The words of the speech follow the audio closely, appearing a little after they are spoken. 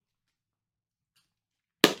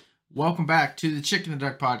Welcome back to the Chicken and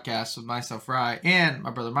Duck podcast with myself, Rye, and my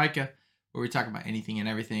brother Micah, where we talk about anything and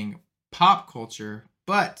everything pop culture,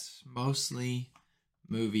 but mostly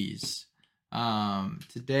movies.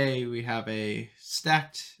 Today we have a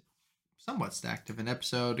somewhat stacked of an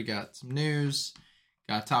episode. We got some news,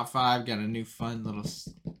 got top 5, got a new fun little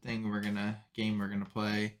game we're gonna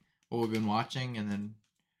play, what we've been watching, and then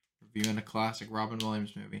reviewing a classic Robin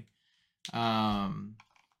Williams movie.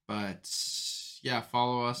 But yeah,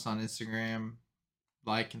 follow us on Instagram,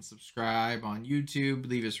 like and subscribe on YouTube,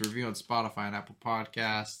 leave us a review on Spotify and Apple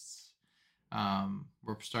Podcasts.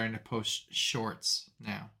 We're starting to post shorts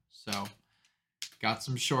now, so got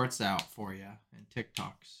some shorts out for you and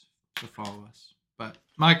TikToks, so follow us. But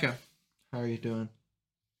Micah, how are you doing?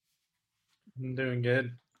 I'm doing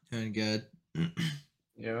good. Doing good.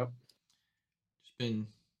 Yep. Just been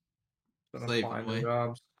applying to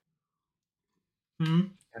jobs.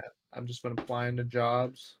 Yeah, I've just been applying to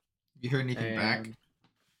jobs. You heard anything back?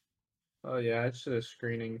 Oh yeah, I just did a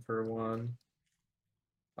screening for one.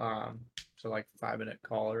 So like 5-minute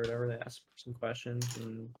call or whatever. They ask some questions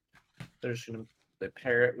and they're just gonna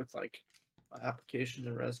pair it with like my application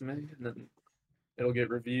and resume, and then it'll get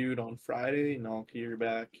reviewed on Friday, and I'll hear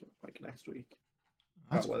back like next week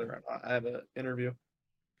about whether or not I have an interview.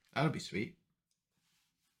 That would be sweet.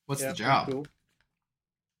 What's the job? Cool.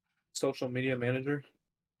 Social media manager.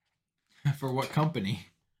 For what company?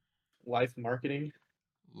 Life Marketing.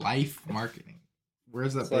 Life Marketing.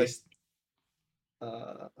 Where's that based?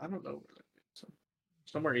 I don't know.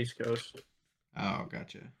 Somewhere East Coast. Oh,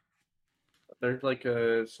 gotcha. They're like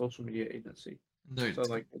a social media agency. So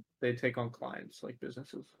like they take on clients like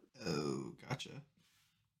businesses. Oh, gotcha.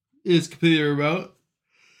 It's completely remote?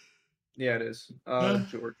 Yeah, it is.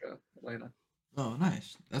 Georgia, Atlanta. Oh,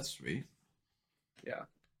 nice. That's sweet. Yeah.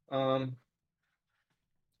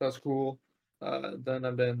 That's cool.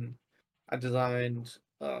 Then I designed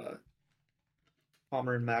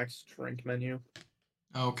Palmer and Max drink menu.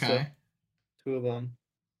 Okay. So, 2 of them.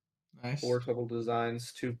 Nice. 4 total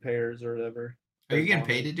designs, 2 pairs or whatever. Are you getting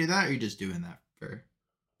paid to do that, or are you just doing that for?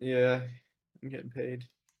 Yeah, I'm getting paid.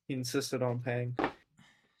 He insisted on paying.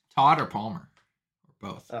 Todd or Palmer? Or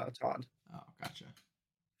both? Todd. Oh, gotcha.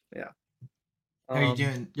 Yeah. How are you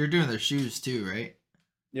doing? You're doing their shoes too, right?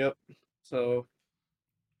 Yep. So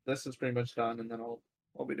this is pretty much done, and then I'll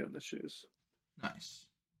be doing the shoes. Nice.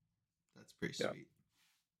 That's pretty sweet.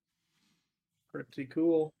 Pretty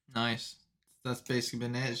cool. Nice. That's basically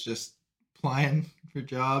been it. It's just applying for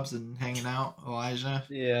jobs and hanging out, Elijah.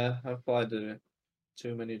 Yeah, I've applied to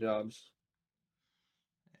too many jobs.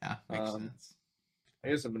 Yeah, makes sense. I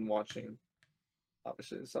guess I've been watching,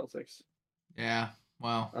 obviously, the Celtics. Yeah,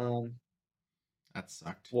 well, that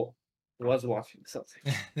sucked. Well, was watching the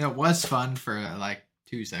Celtics. It was fun for like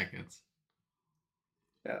 2 seconds.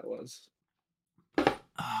 Yeah, it was. Oh,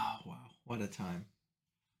 wow. What a time.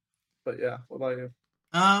 But yeah, what about you?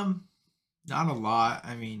 Not a lot.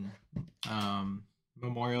 I mean,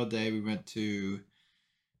 Memorial Day we went to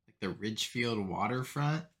like the Ridgefield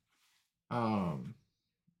waterfront.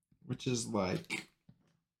 Which is like,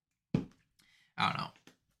 I don't know.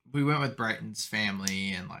 We went with Brighton's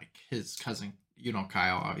family and like his cousin,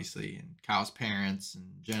 Kyle, obviously, and Kyle's parents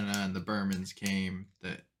and Jenna and the Bermans came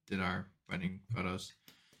that did our wedding photos.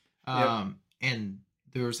 And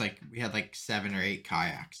there was we had 7 or 8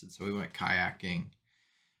 kayaks, and so we went kayaking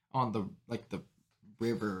on the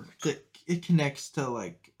river. It connects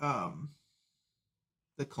to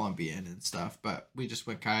the Columbian and stuff, but we just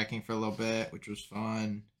went kayaking for a little bit, which was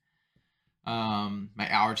fun. My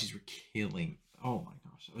allergies were killing. Oh my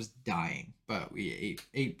gosh, I was dying. But we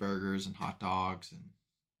ate burgers and hot dogs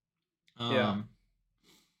and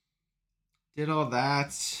did all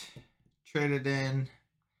that. Traded in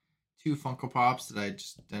 2 Funko Pops that I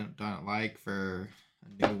just don't like for a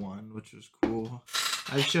new one, which was cool.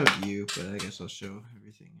 I showed you, but I guess I'll show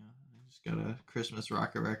everything. I just got a Christmas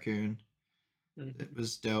Rocket Raccoon. Mm-hmm. It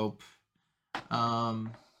was dope. Saw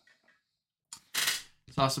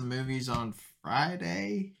some movies on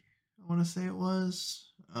Friday, I want to say it was.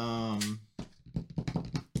 I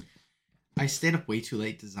stayed up way too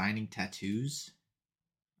late designing tattoos.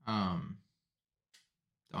 Don't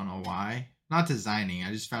know why. Not designing,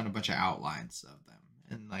 I just found a bunch of outlines of them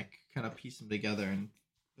and kind of pieced them together and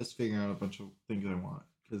just figuring out a bunch of things I want,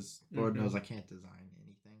 because Lord knows I can't design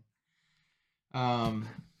anything.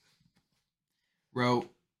 Wrote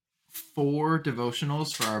 4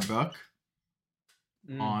 devotionals for our book.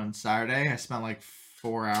 On Saturday. I spent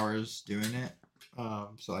 4 hours doing it.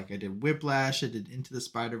 So I did Whiplash, I did Into the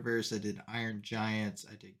Spider-Verse, I did Iron Giants,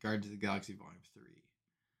 I did Guardians of the Galaxy Volume 3.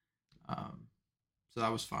 So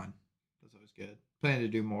that was fun. That's always was good. Planning to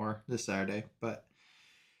do more this Saturday, but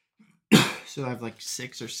so I have like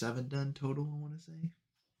 6 or 7 done total. I want to say,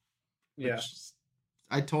 Yeah. which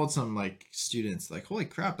I told some like students like, "Holy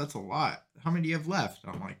crap, that's a lot. How many do you have left?"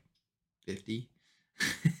 I'm like, 50.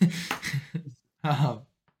 um,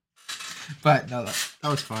 but no, that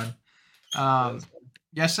was fun. Yeah, that's fun.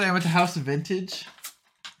 Yesterday I went to House of Vintage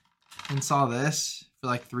and saw this for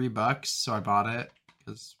like $3, so I bought it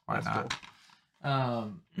because why That's not? cool.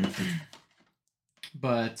 Um,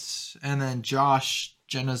 but and then Josh,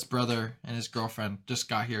 Jenna's brother, and his girlfriend just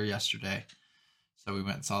got here yesterday, so we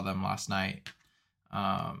went and saw them last night,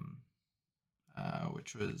 um,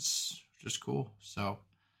 which was just cool. So,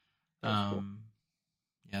 That's cool.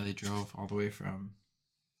 yeah, they drove all the way from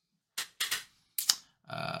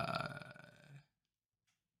uh,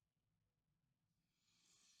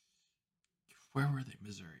 where were they?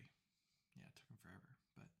 Missouri. Yeah, it took them forever,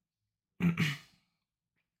 but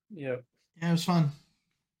Yep. yeah, it was fun.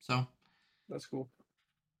 So, That's cool.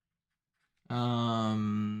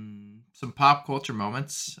 some pop culture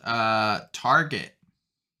moments. Target.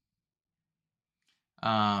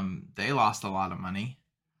 They lost a lot of money.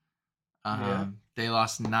 Yeah. They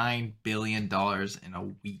lost $9 billion in a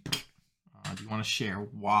week. Do you want to share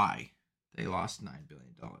why they lost $9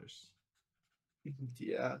 billion?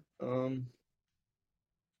 Yeah.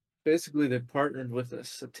 Basically they partnered with a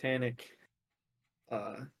satanic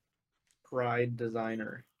uh pride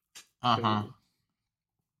designer Uh huh.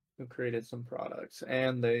 who created some products,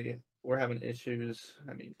 and they were having issues,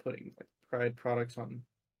 I mean, putting like pride products on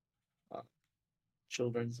uh,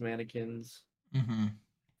 children's mannequins, Mm-hmm.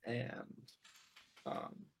 and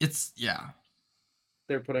um It's yeah.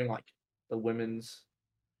 they're putting like the women's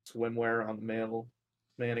swimwear on male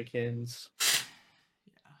mannequins.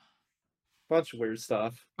 Yeah. Bunch of weird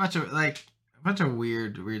stuff. Bunch of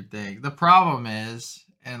weird things. The problem is,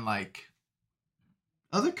 and like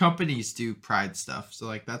other companies do pride stuff, so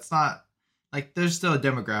like that's not like there's still a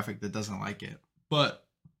demographic that doesn't like it. But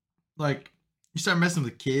like you start messing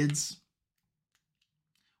with kids,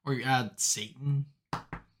 or you add Satan,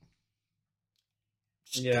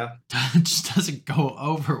 Yeah. just doesn't go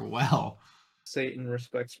over well. Satan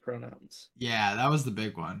respects pronouns. Yeah, that was the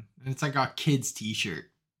big one. And it's like a kid's T-shirt,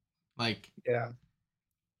 like Yeah.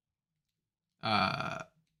 uh,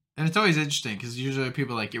 and it's always interesting because usually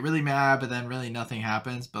people like get really mad, but then really nothing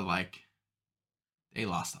happens. But like they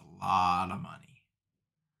lost a lot of money.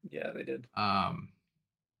 Yeah, they did.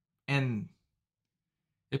 And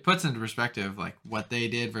it puts into perspective like what they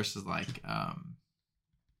did versus like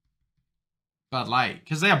Bud Light,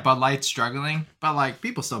 because they have Bud Light struggling, but like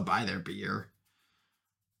people still buy their beer.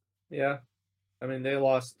 Yeah. I mean, they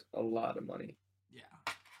lost a lot of money.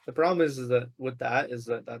 Yeah. The problem is that with that is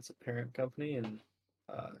that that's a parent company, and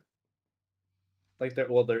uh like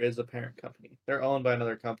there is a parent company. They're owned by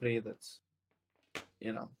another company that's,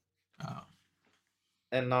 you know, Oh.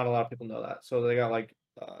 and not a lot of people know that. So they got like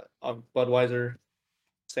Budweiser,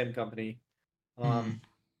 same company. Hmm. Um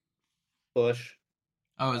Bush,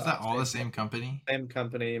 Oh, is that all the same same company? same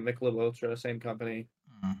company. Michelob Ultra, same company.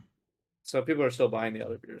 Mm. So people are still buying the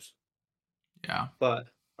other beers. Yeah. But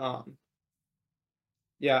um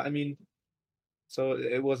yeah, I mean, so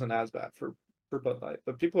it wasn't as bad for Bud Light,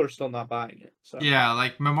 but people are still not buying it. So Yeah,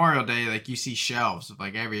 like Memorial Day, like you see shelves of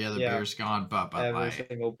like every other yeah, beer's gone but Bud every Light.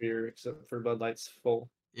 single beer except for Bud Light's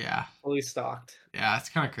Yeah. fully stocked. Yeah, it's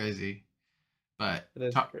kind of crazy. But It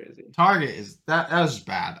is crazy. Target is that was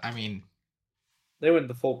bad. I mean, They went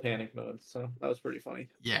into full panic mode, so that was pretty funny.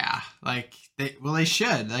 yeah, like they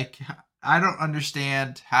should. Like I don't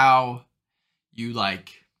understand how you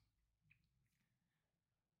like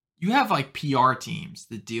you have like PR teams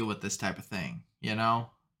that deal with this type of thing, you know?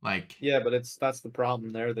 Like Yeah, but that's the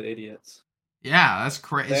problem. They're the idiots. yeah, that's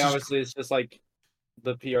crazy. They It's just obviously it's just like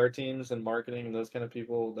the PR teams and marketing and those kind of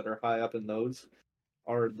people that are high up in those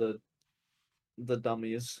are the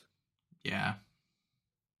dummies. yeah,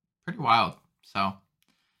 pretty wild. So,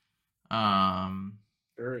 um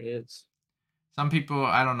Sure is. some people,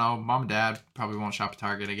 I don't know, mom and dad probably won't shop at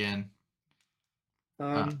Target again.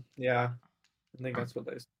 Uh Yeah, I think that's what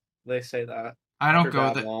they say that. I I'm don't sure go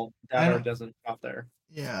dad that won't. I Dad already don't doesn't shop there.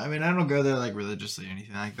 Yeah, I mean, I don't go there like religiously or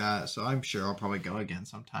anything like that, so I'm sure I'll probably go again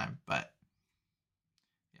sometime. But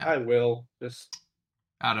yeah, I will just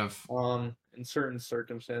out of in certain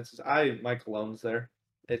circumstances. My cologne's there.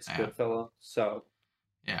 It's yeah, Goodfellow, so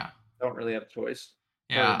yeah, don't really have a choice.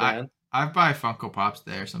 Or a yeah, brand. I buy Funko Pops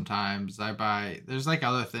there sometimes. There's like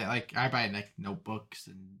other things like I buy like notebooks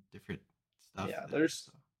and different stuff Yeah, there.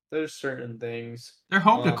 So there's certain things. their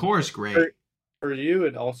home Um decor is for great. for you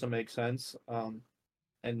it also makes sense.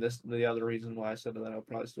 and the other reason why I said that I'll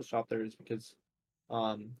probably still shop there is because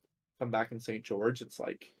if I'm back in St. George, it's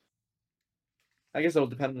like I guess it'll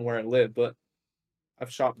depend on where I live, but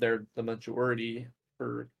I've shopped there the majority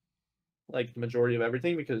for like the majority of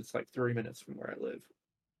everything because it's like 3 minutes from where I live,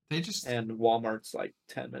 They just and Walmart's like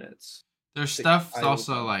 10 minutes. their To stuff's Iowa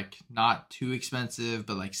also Center. like not too expensive,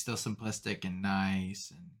 but like still simplistic and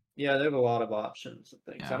nice and Yeah, they have a lot of options and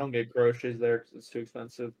things. I yeah. don't get groceries there because it's too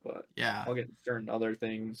expensive, but Yeah. I'll get certain other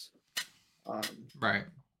things. Um, Right.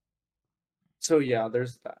 so yeah,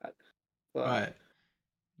 there's that. But But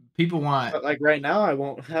people want like right now, I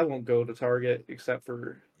won't go to Target except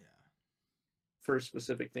yeah. for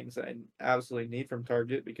specific things that I absolutely need from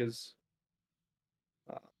Target because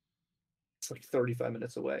uh, it's like 35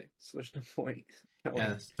 minutes away, so there's no point Yeah, going.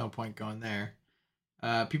 there's no point going there.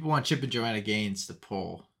 People want Chip and Joanna Gaines to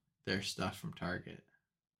pull their stuff from Target.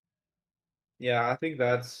 Yeah, I think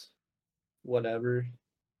that's whatever.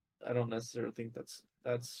 I don't necessarily think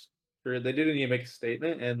that's true. They do need to make a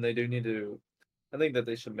statement, and they do need to. I think that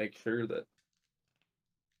they should make sure that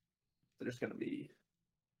there's going to be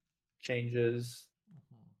changes,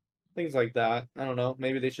 things like that. I don't know.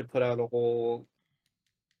 Maybe they should put out a whole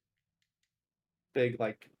big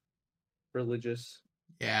like religious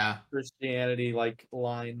Yeah, Christianity like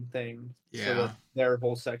line thing, so yeah, that their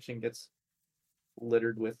whole section gets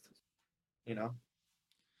littered with, you know,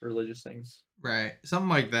 religious things. right. Something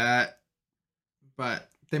like that. But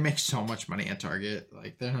they make so much money at Target.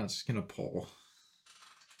 Like, they're not just going to pull.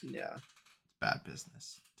 Yeah, It's bad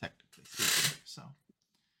business, technically speaking. So,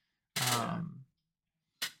 yeah, um,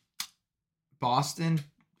 Boston,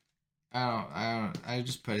 I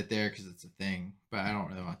just put it there because it's a thing, but I don't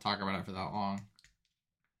really want to talk about it for that long.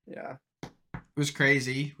 yeah. It was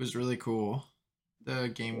crazy. It was really cool. The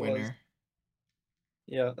It game was. winner.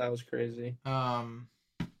 Yeah, that was crazy. Um,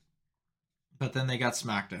 but then they got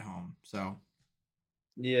smacked at home. So,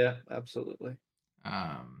 Yeah, absolutely.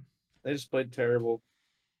 um, They just played terrible.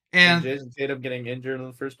 And and Jason Tatum getting injured in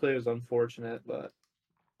the first play was unfortunate, but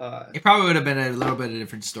it probably would have been a little bit of a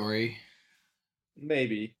different story.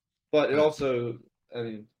 maybe. But it But also, I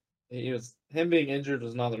mean, him being injured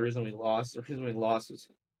was not the reason we lost. The reason we lost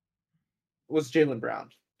was Jalen Brown.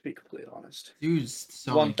 To be completely honest, dude's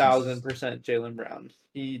so 1,000% inconsistent. Jalen Brown.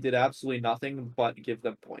 He did absolutely nothing but give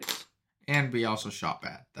them points. And we also shot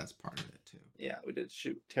bad. That's part of it too. Yeah, we did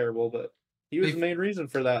shoot terrible, but he was the Big, main reason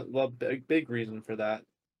for that. Well, big reason for that.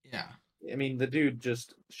 yeah, I mean, the dude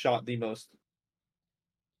just shot the most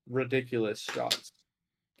ridiculous shots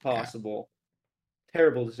yeah. possible.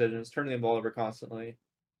 Terrible decisions, turning the ball over constantly.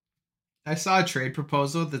 I saw a trade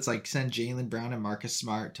proposal that's like send Jalen Brown and Marcus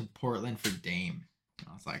Smart to Portland for Dame. And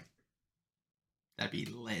I was like, that'd be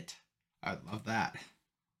lit. I would love that.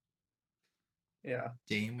 Yeah,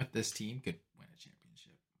 Dame with this team could win a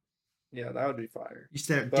championship. yeah, that would be fire. You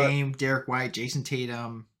said But Dame, Derek White, Jason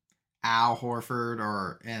Tatum, Al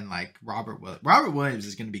Horford, and like Robert Williams. Robert Williams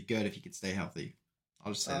is going to be good if he could stay healthy.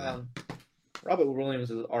 I'll just say that. um, Robert Williams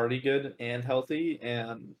is already good and healthy,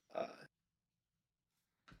 and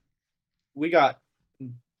we got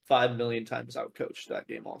 5 million times out coached that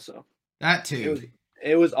game. Also, That it too. was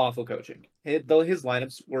it was awful coaching. Though his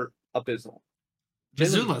lineups were abysmal. Jalen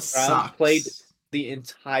Missoula Brown played sucks. the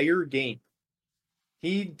entire game.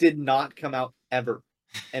 He did not come out ever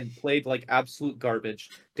and played like absolute garbage.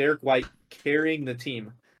 Derek White carrying the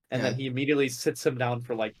team, and Yeah, then he immediately sits him down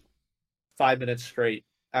for like 5 minutes straight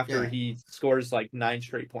after yeah. he scores like 9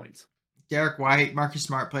 straight points. Derek White, Marcus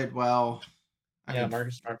Smart played well. I Yeah, mean,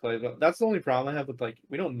 Marcus Smart played. But that's the only problem I have with like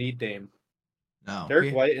we don't need Dame. no, Derek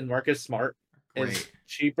we White and Marcus Smart is great.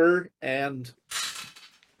 cheaper, and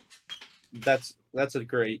that's a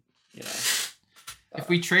great, you know, If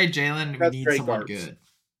we trade Jalen, we that's need great someone guards. good.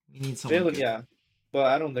 We need someone Jalen, good. yeah, but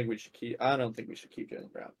I don't think we should keep. I don't think we should keep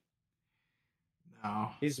Jalen Brown.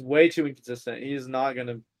 No, He's way too inconsistent. He's not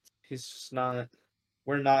gonna. He's just not.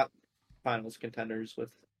 We're not finals contenders with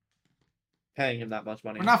paying him that much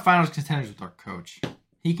we're money. not finals contenders with our coach.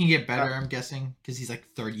 He can get Uh, better, I'm guessing, because he's like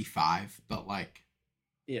 35. But like,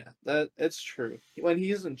 yeah, that it's true. When he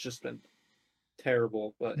hasn't just been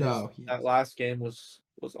terrible, but his no, that last game was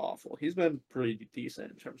awful. He's been pretty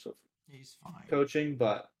decent in terms of he's fine. coaching,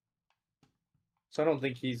 but so I don't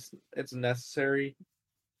think it's necessary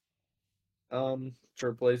to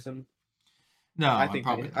replace him. No, I I'm think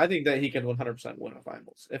probably I not. think that he can 100% win a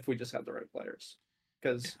finals if we just have the right players.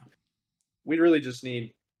 Because Yeah. we really just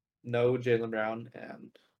need no Jalen Brown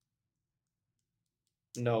and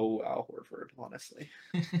no Al Horford, honestly.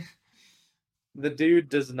 The dude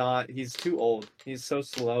does not, he's too old. He's so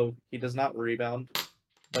slow. He does not rebound.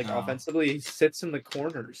 Like No. offensively, he sits in the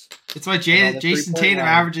corners. It's why And on the Jason 3-point Tatum line.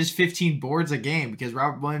 averages 15 boards a game because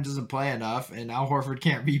Robert Williams doesn't play enough and Al Horford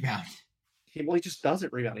can't rebound. He just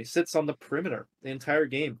doesn't rebound. He sits on the perimeter the entire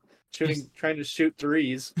game, trying to shoot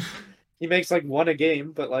threes. He makes like one a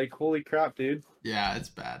game, but like holy crap, dude. Yeah, it's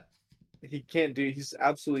bad. He can't do. He's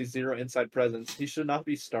absolutely zero inside presence. He should not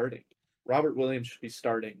be starting. Robert Williams should be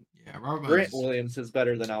starting. Yeah, Robert Grant Williams. Williams is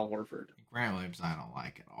better than Al Horford. Grant Williams, I don't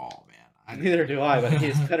like at all, man. Neither do I, but he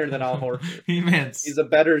is better than Al Horford. He's a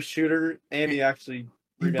better shooter, and he actually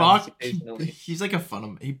rebounds occasionally. He's like a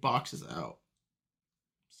fun. He boxes out.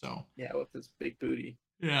 So yeah, with his big booty.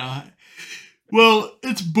 Yeah. Well,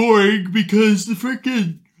 it's boring because the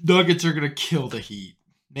freaking Nuggets are gonna kill the Heat.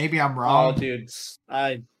 Maybe I'm wrong. Oh, dude,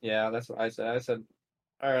 that's what I said. I said,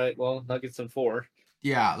 all right, well, Nuggets in 4.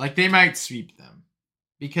 Yeah, like they might sweep them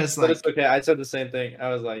because but it's okay. I said the same thing. I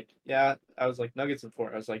was like, Nuggets in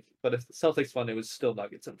 4. I was like, but if the Celtics won, it was still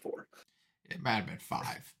Nuggets in 4. It might have been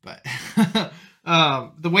 5, but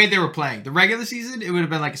the way they were playing, the regular season, it would have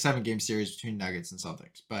been like a 7-game series between Nuggets and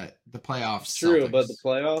Celtics. But the playoffs, true. Celtics, but the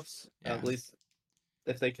playoffs, yeah. At least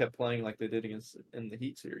if they kept playing like they did in the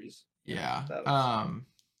Heat series, yeah,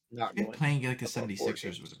 not going playing like the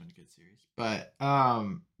 76ers would have been a good series. But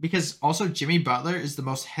because also Jimmy Butler is the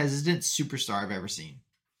most hesitant superstar I've ever seen.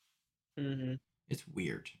 Mm-hmm. It's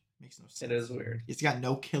weird. Makes no sense. It is weird. He's got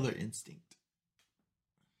no killer instinct.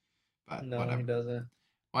 But no, whatever. he doesn't.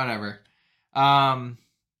 Whatever.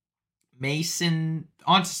 Mason.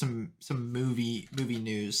 On to some movie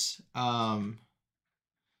news.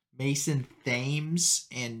 Mason Thames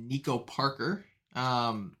and Nico Parker.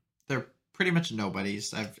 They're pretty much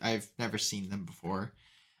nobodies. I've never seen them before.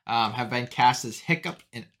 Have been cast as Hiccup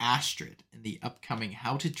and Astrid in the upcoming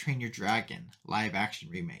How to Train Your Dragon live action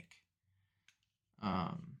remake.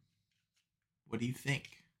 What do you think?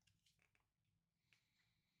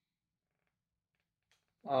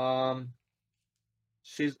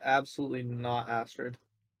 She's absolutely not Astrid.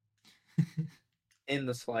 In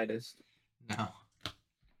the slightest. No.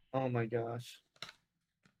 Oh my gosh.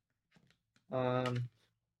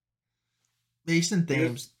 Mason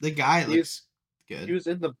Thames, the guy looks good. He was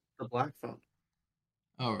in the Black Phone.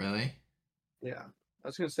 Oh, really? Yeah. I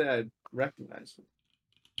was gonna say I recognize him.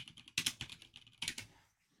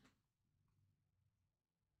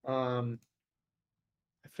 I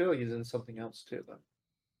feel like he's in something else too, though.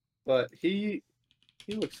 But he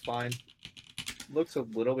looks fine. Looks a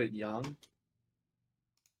little bit young.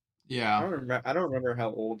 Yeah. I don't remember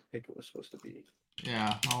how old Hiccup was supposed to be.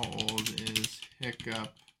 Yeah. How old is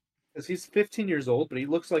Hiccup? Because he's 15 years old, but he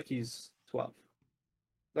looks like he's 12.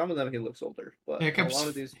 Some of them he looks older, but a lot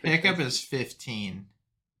of these Hiccup is 15.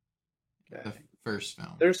 Okay. The first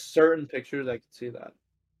film. There's certain pictures I can see that.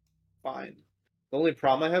 Fine. The only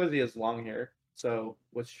problem I have is he has long hair. So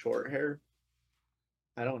with short hair,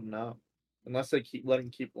 I don't know. Unless they let him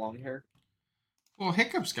keep long hair. Well,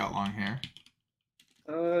 Hiccup's got long hair.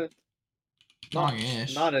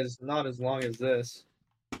 Longish. Not as long as this.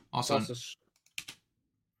 Also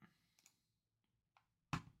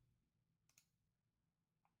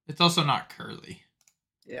it's also not curly.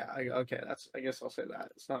 Yeah, okay, I guess I'll say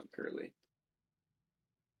that. It's not curly.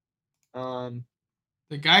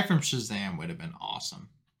 The guy from Shazam would have been awesome.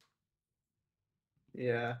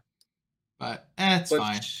 Yeah. But it's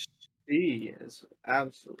fine. She is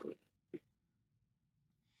absolutely.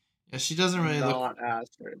 Yeah, she doesn't really not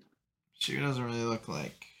Astrid. She doesn't really look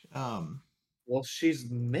like Well, she's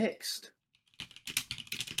mixed.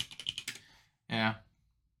 Yeah.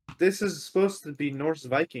 This is supposed to be Norse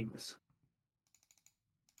Vikings.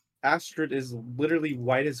 Astrid is literally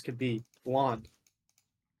white as could be, blonde.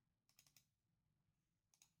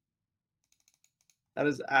 That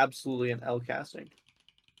is absolutely an L casting.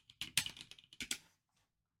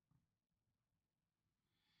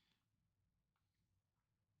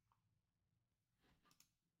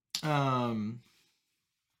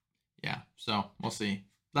 Yeah, so we'll see.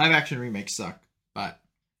 Live action remakes suck,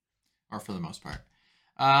 or for the most part.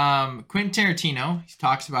 Quentin Tarantino, he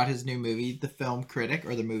talks about his new movie, The Film Critic,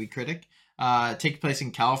 or The Movie Critic. Takes place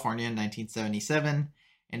in California in 1977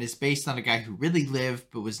 and is based on a guy who really lived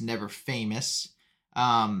but was never famous.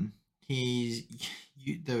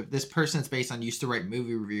 This person it's based on used to write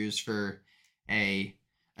movie reviews for a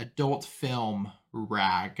adult film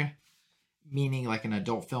rag, meaning like an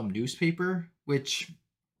adult film newspaper,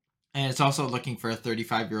 and it's also looking for a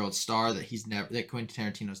 35-year-old star that Quentin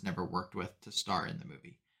Tarantino's never worked with to star in the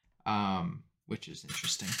movie, which is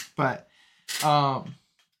interesting. But I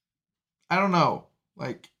don't know,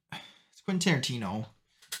 like it's Quentin Tarantino,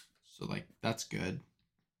 so like that's good,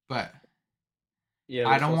 but yeah,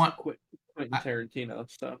 I don't want Quentin I, Tarantino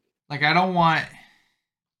stuff. like I don't want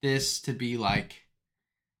this to be like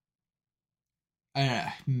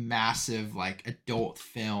a massive like adult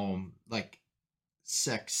film like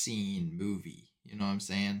sex scene movie. You know what I'm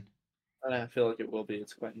saying? And I feel like it will be.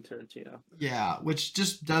 It's Quentin Tarantino. Yeah, which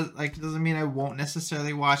just doesn't mean I won't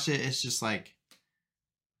necessarily watch it. It's just like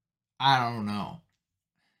I don't know.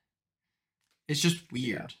 It's just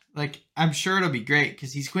Yeah. weird. Like I'm sure it'll be great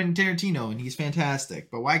because he's Quentin Tarantino and he's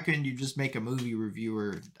fantastic. But why couldn't you just make a movie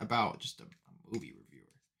reviewer about just a movie reviewer,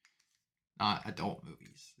 not adult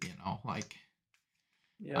movies? You know, like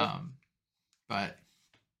Yep. um. But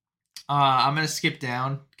I'm gonna skip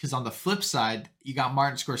down because on the flip side, you got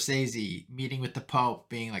Martin Scorsese meeting with the Pope,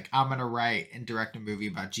 being like, "I'm gonna write and direct a movie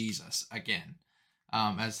about Jesus again,"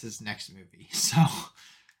 as his next movie. So,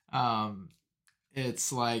 um,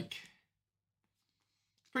 it's like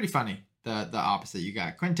pretty funny. The opposite, you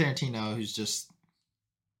got Quentin Tarantino, who's just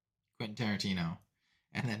Quentin Tarantino,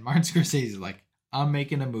 and then Martin Scorsese is like, "I'm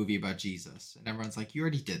making a movie about Jesus," and everyone's like, "You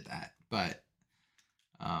already did that," but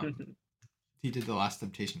he did the Last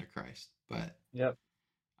Temptation of Christ, but. Yep.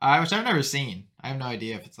 Which I've never seen. I have no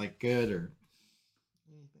idea if it's like good or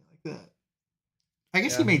anything like that. I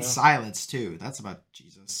guess Yeah, he I don't made know. Silence too. That's about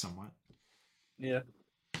Jesus somewhat. Yeah.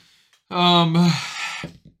 Um,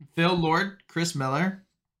 Phil Lord, Chris Miller.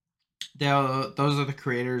 Those are the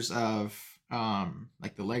creators of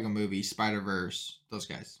like the Lego Movie, Spider Verse. Those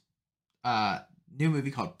guys. New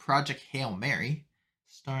movie called Project Hail Mary,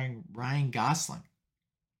 starring Ryan Gosling.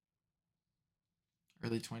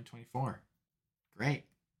 Early 2024. Great.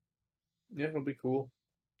 Yeah, it'll be cool.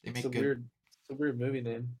 They It's make a good. weird movie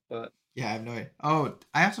name, but Yeah, I have no idea. Oh,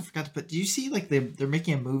 I also forgot to put. Do you see like they're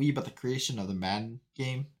making a movie about the creation of the Madden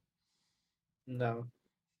game? no.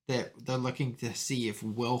 They're looking to see if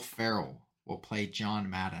Will Ferrell will play John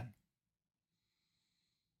Madden.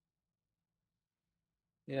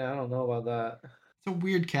 Yeah, I don't know about that. It's a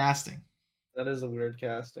weird casting. That is a weird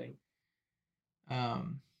casting.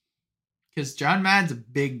 Um, because John Madden's a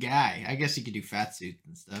big guy. I guess he could do fat suits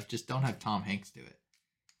and stuff. Just don't have Tom Hanks do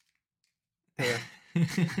Yeah.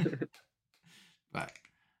 it. But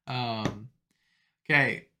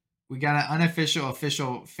okay, we got an unofficial,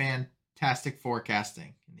 official, fantastic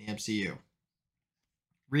forecasting in the MCU.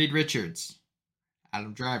 Reed Richards,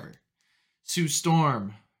 Adam Driver, Sue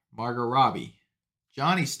Storm, Margot Robbie,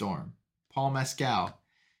 Johnny Storm, Paul Mescal,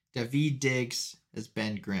 Daveed Diggs as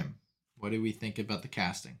Ben Grimm. What do we think about the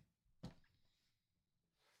casting?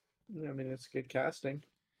 I mean, it's good casting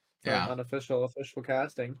for an Yeah, unofficial official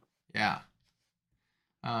casting. yeah.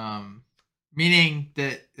 Meaning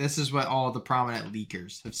that this is what all the prominent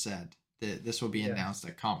leakers have said that this will be Yeah. announced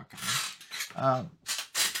at Comic Con.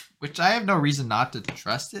 Which I have no reason not to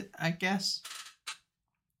trust it, I guess.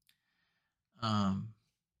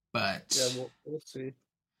 But Yeah, we'll see.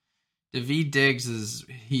 Daveed Diggs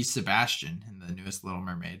he's Sebastian in the newest Little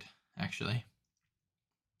Mermaid, actually.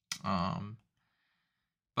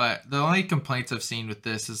 But the only complaints I've seen with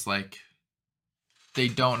this is like they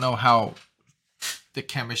don't know how the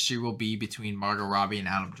chemistry will be between Margot Robbie and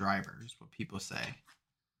Adam Driver, is what people say.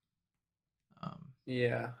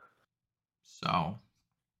 Yeah. So,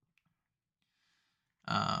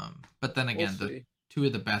 but then again, We'll the see. two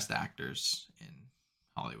of the best actors in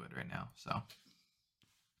Hollywood right now. So,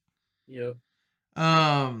 Yep.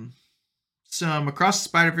 some Across the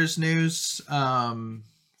Spider-Verse news.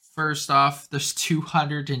 First off, there's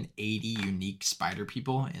 280 unique Spider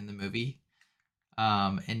people in the movie.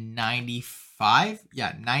 And 95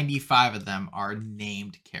 of them are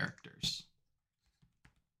named characters.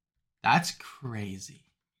 That's crazy.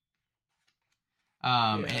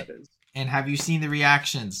 Yeah, it is. And have you seen the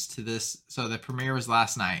reactions to this? So the premiere was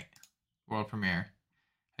last night, world premiere.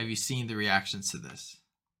 Have you seen the reactions to this?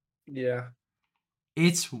 Yeah.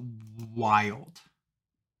 It's wild.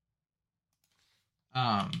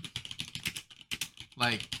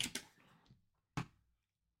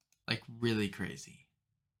 Like really crazy.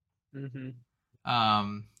 Mm-hmm.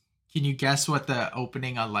 Can you guess what the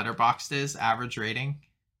opening on Letterboxd is? Average rating?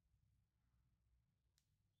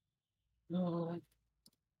 No.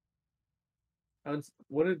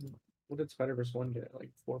 What did Spider-Verse 1 get? Like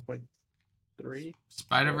 4.3?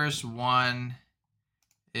 Spider-Verse 1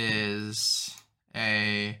 is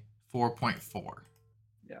a 4.4.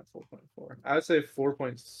 Yeah, 4.4. I would say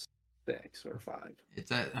 4.6 or 5.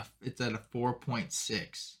 It's at a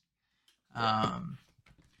 4.6.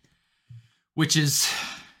 Which is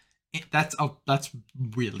that's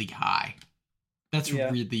really high. That's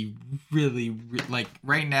really like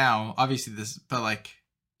right now, obviously this, but like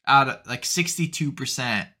out of like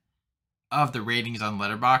 62% of the ratings on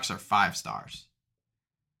Letterboxd are 5 stars.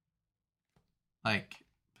 Like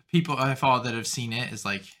people I follow that have seen it is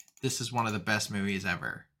like this is one of the best movies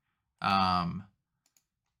ever. Um,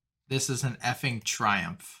 this is an effing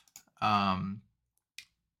triumph. Um,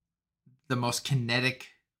 the most kinetic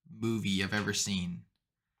movie I've ever seen.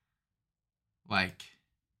 Like,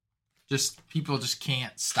 just people just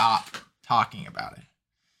can't stop talking about it.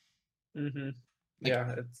 Mm-hmm. Like,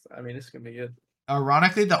 Yeah, it's gonna be good.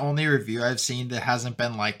 ironically, the only review I've seen that hasn't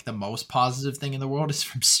been like the most positive thing in the world is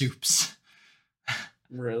from Soups.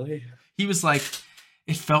 Really? He was like,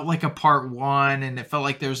 it felt like a part one, and it felt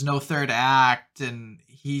like there was no third act, and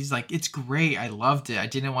he's like, it's great, I loved it, I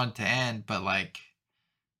didn't want it to end, but like,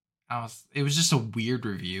 it was just a weird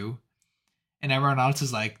review. And everyone else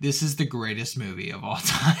is like, this is the greatest movie of all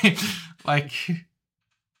time. Like,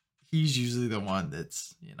 he's usually the one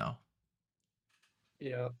that's,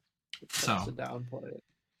 Yeah. It tends to So, downplay it.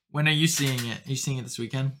 when are you seeing it? Are you seeing it this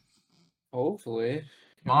weekend? Hopefully.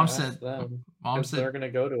 Gotta Mom ask said, them. Mom Because they're said,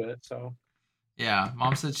 gonna go to it, so yeah,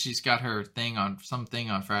 Mom said she's got her thing on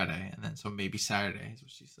something on Friday, and then so maybe Saturday is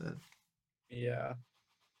what she said. yeah.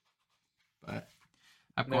 But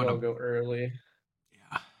I'm Maybe going I'll to, go early. yeah,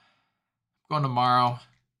 I'm going tomorrow.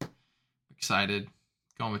 Excited,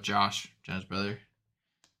 going with Josh, Jen's brother.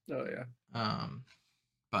 Oh yeah.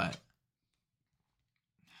 But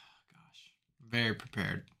gosh, very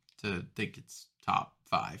prepared to think it's top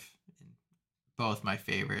 5 in both my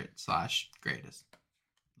favorite / greatest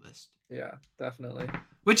list. Yeah, definitely.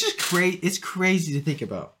 Which is great. It's crazy to think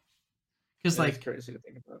about. Because It's like crazy to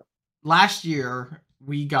think about. last year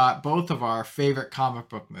we got both of our favorite comic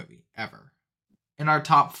book movie ever in our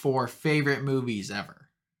top 4 favorite movies ever.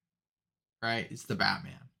 Right? It's the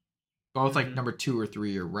Batman. Both like number 2 or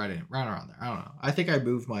 3 or right around there. I don't know. I think I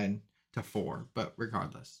moved mine to 4, but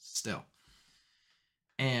regardless, still.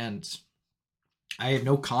 And I have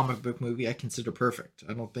no comic book movie I consider perfect.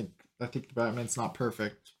 I think the Batman's not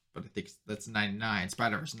perfect, but I think that's 99.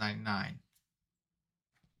 Spider-Verse 99.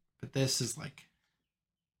 But this is like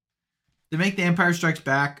to make the Empire Strikes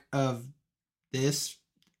Back of this,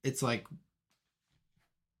 it's like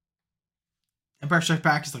Empire Strikes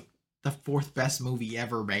Back is like the 4th best movie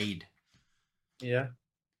ever made. Yeah.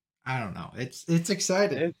 I don't know. It's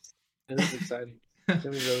exciting. It is exciting. It's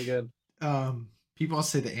gonna be really good. People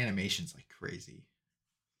say the animation's like crazy.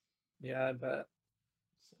 Yeah, I bet.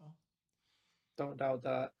 So, Don't doubt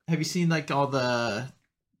that. have you seen like all the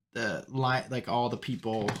line, like all the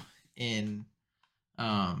people in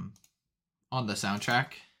on the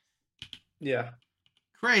soundtrack? Yeah.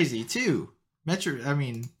 Crazy too. Metro. I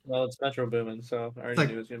mean, Well, it's Metro Boomin, so I it's already like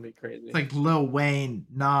knew it was gonna be crazy. it's like Lil Wayne,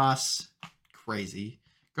 Nas, crazy.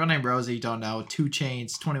 Girl named Rosie, don't know. 2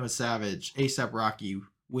 Chainz, 21 Savage, ASAP Rocky,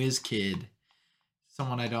 Kid,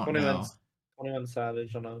 someone I don't 21, know. 21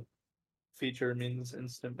 Savage on a feature means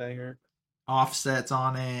instant banger. Offset's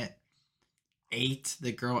on it. 8,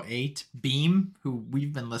 the girl 8, Beam, who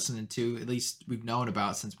we've been listening to, at least we've known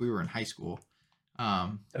about since we were in high school.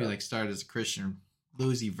 Who like started as a Christian.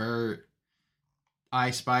 Lucy Vert,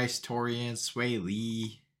 Ice Spice, Torian, Sway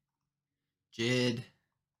Lee, Jid,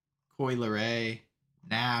 Coi Leray,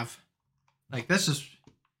 Nav. Like that's just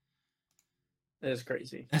It is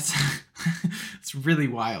crazy. that's it's really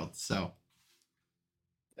wild. So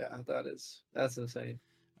Yeah, that's insane.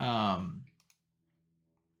 a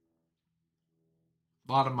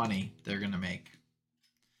lot of money they're gonna make.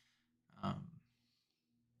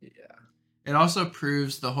 Yeah. It also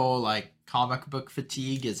proves the whole like comic book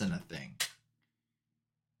fatigue isn't a thing.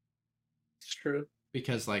 It's true.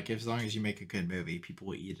 Because like as long as you make a good movie, people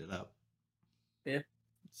will eat it up. Yeah.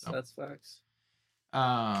 So That's facts.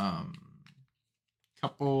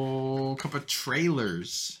 Couple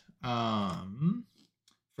trailers.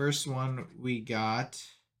 First one we got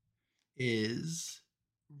is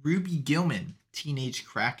Ruby Gillman, Teenage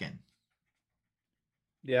Kraken.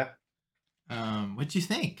 Yeah. What'd you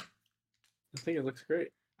think? I think it looks great.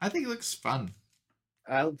 I think it looks fun.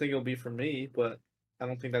 I don't think it'll be for me, but I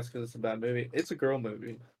don't think that's because it's a bad movie. It's a girl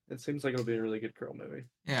movie. It seems like it'll be a really good girl movie.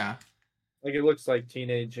 Yeah. Like it looks like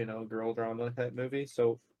teenage, girl drama type movie.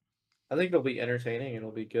 So I think it'll be entertaining and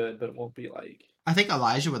it'll be good, but it won't be like. I think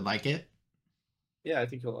Elijah would like it. Yeah, I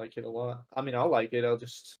think he'll like it a lot. I mean, I'll like it. It'll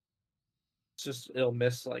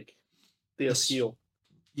miss like the appeal.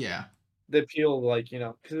 Yeah. The appeal, like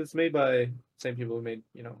because it's made by same people who made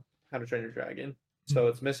How to Train Your Dragon. So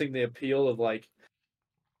it's missing the appeal of like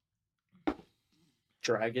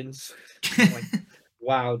dragons. Like,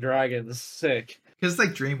 wow, dragons, sick. Because it's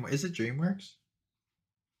like is it DreamWorks?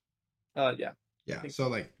 Yeah. Yeah. So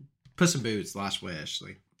like Puss in Boots, Last Wish,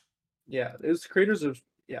 like. Yeah, it's creators of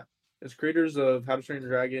How to Train Your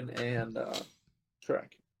Dragon and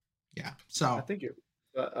Shrek. Yeah. I So think it,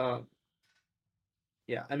 but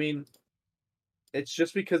yeah. I mean, it's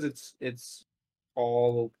just because it's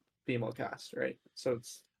all female cast, right? So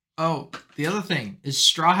it's the other thing is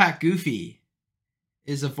Straw Hat Goofy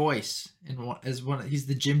is a voice and he's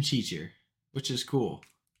the gym teacher, which is cool.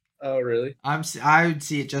 oh really? I would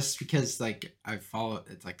see it just because like I follow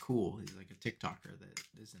it's like cool. He's like a TikToker that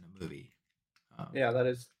is in a movie. Yeah, that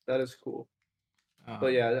is cool. But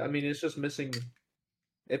Um, yeah, I mean, it's just missing.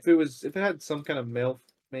 If it had some kind of male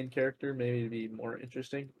main character, maybe it'd be more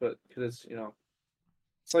interesting. But because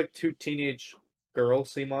it's like two teenage girl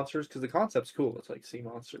sea monsters. Because the concept's cool. It's like sea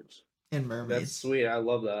monsters. and Like, that's mermaids. sweet. I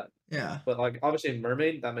love that. Yeah. But like obviously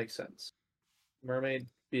mermaid, that makes sense. Mermaid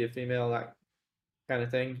be a female, that kind of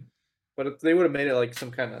thing. But if they would have made it like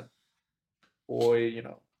some kind of boy,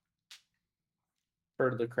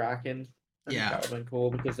 Bird of the Kraken, I think Yeah. that would have been cool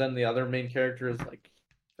because then the other main character is like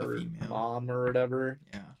A her female. mom or whatever.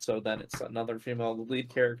 Yeah. So then it's another female lead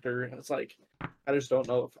character. And it's like I just don't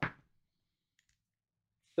know if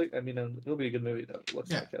I mean it'll be a good movie though. It looks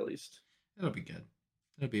Yeah. like at least. It'll be good.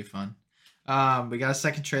 It'll be fun. We got a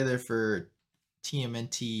second trailer for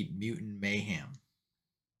TMNT Mutant Mayhem.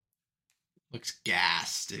 Looks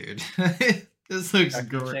gas, dude. This looks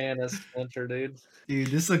great. Chan as Splinter, dude. Dude,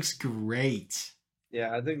 this looks great.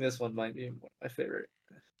 Yeah, I think this one might be one of my favorite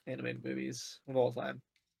animated movies of all time.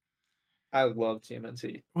 I love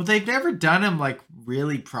TMNT. Well, they've never done him like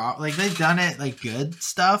really like they've done it like good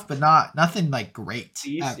stuff, but nothing like great.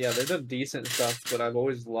 Yeah, they've done decent stuff, but I've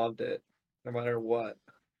always loved it, no matter what.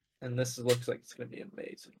 And this looks like it's gonna be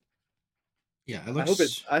amazing. Yeah, it I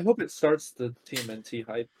looks. hope it starts the TMNT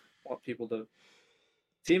hype. I want people to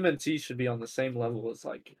TMNT should be on the same level as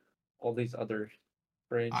like all these other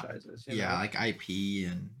franchises. Yeah, like IP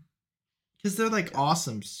and because they're like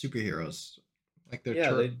awesome superheroes. Like they're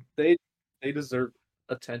Yeah, they deserve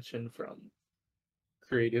attention from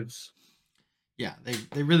creatives. yeah,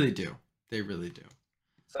 they really do. They really do.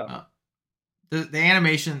 So The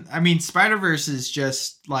animation, I mean, Spider Verse is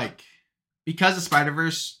just like because of Spider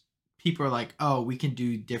Verse, people are like, oh, we can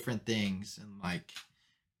do different things and like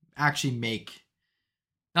actually make.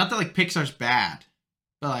 Not that like Pixar's bad,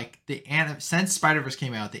 but like since Spider Verse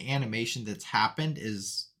came out, the animation that's happened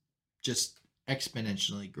is just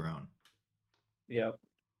exponentially grown. Yep.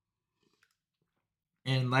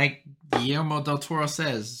 And like Guillermo del Toro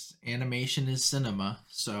says, animation is cinema,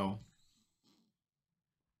 so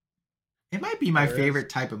it might be my favorite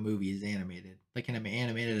type of movie is animated, like an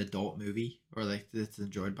animated adult movie, or like that's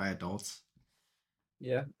enjoyed by adults.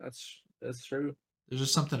 Yeah, that's true. There's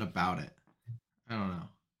just something about it. I don't know.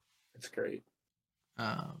 It's great.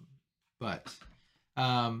 But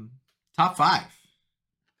top 5.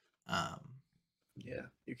 Yeah,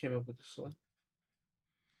 you came up with this one.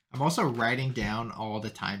 I'm also writing down all the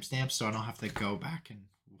timestamps so I don't have to go back and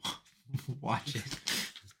watch it.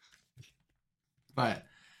 But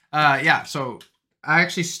yeah, so I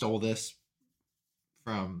actually stole this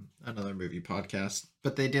from another movie podcast,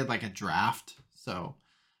 but they did like a draft. So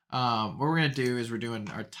what we're gonna do is we're doing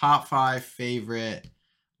our top 5 favorite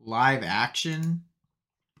live action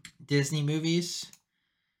Disney movies.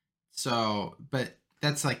 So, but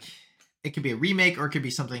that's like it could be a remake or it could be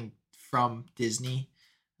something from Disney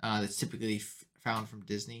that's typically found from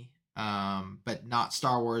Disney, but not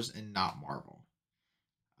Star Wars and not Marvel.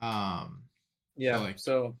 Yeah.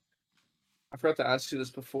 So I forgot to ask you this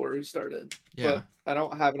before we started. Yeah. But I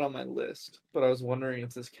don't have it on my list. But I was wondering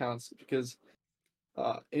if this counts because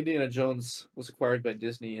Indiana Jones was acquired by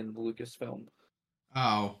Disney in the Lucasfilm.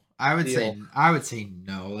 Oh, I would say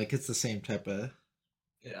no. Like it's the same type of.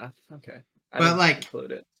 Yeah. Okay. But like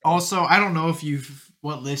include it. Also, I don't know if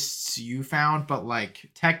what lists you found, but like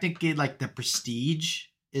technically, like the Prestige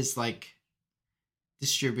is like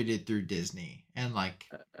distributed through Disney, and like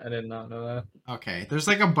I did not know that. Okay, there's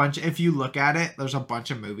like a bunch. If you look at it, there's a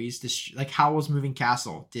bunch of movies. Like Howl's Moving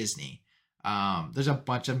Castle, Disney. There's a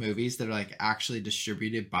bunch of movies that are like actually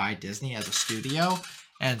distributed by Disney as a studio,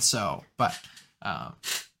 and so, but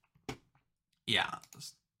yeah.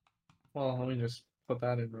 Well, let me just put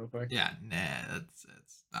that in real quick. Yeah, nah, it's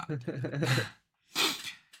not.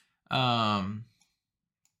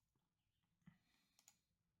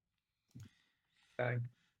 Okay.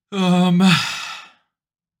 Well,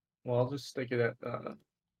 I'll just stick it at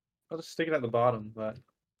the bottom, but.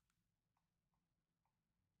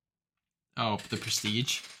 Oh, the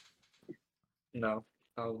Prestige. No,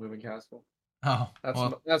 Howl's Moving Castle. Oh,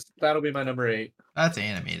 that'll be my number 8. That's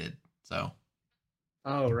animated, so.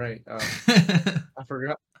 Oh right. I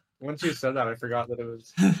forgot. Once you said that, I forgot that it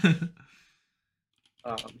was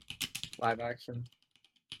live action.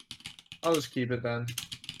 I'll just keep it then.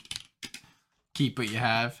 keep what you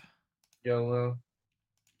have. YOLO.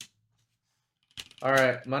 All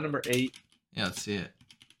right, my number 8. Yeah, let's see it.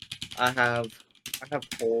 I have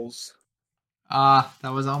Holes.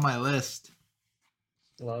 That was on my list.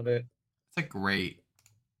 Love it. It's a great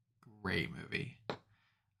movie.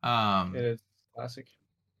 It is classic.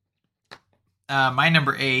 My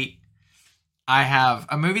number 8, I have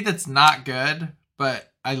a movie that's not good,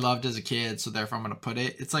 but I loved as a kid, so therefore I'm gonna put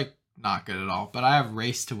it. It's like not good at all, but I have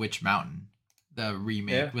Race to Witch Mountain, the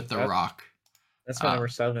remake with The Rock. That's my number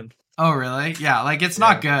 7. Oh, really? Yeah, like it's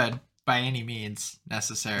not good by any means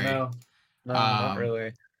necessary. No, not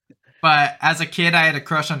really. But as a kid, I had a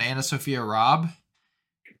crush on Anna Sophia Robb,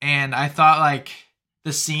 and I thought like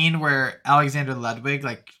the scene where Alexander Ludwig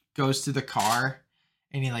like goes to the car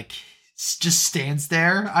and he like just stands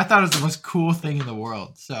there. I thought it was the most cool thing in the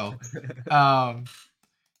world. So,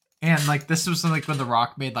 and like this was like when The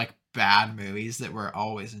Rock made like bad movies that were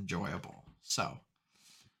always enjoyable. So,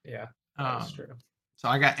 yeah, that's true. So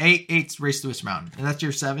I got 8. 8's Race to Witch Mountain, and that's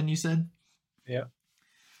your 7. You said. Yeah.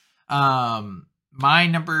 My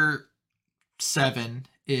number 7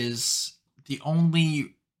 is the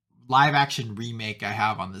only live action remake I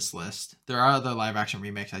have on this list. There are other live action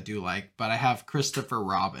remakes I do like, but I have Christopher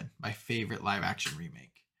Robin, my favorite live action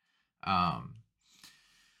remake.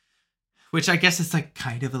 Which I guess it's like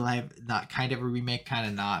kind of a not kind of a remake, kind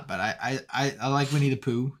of not, but I like Winnie the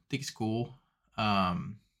Pooh. I think it's cool.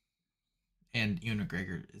 And Ewan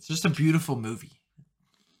McGregor. It's just a beautiful movie.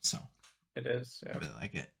 So it is. Yeah. I really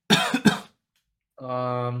like it.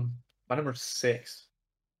 My number 6.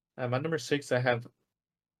 My number 6, I had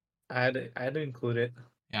to include it.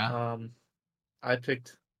 Yeah. I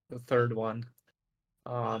picked the third one.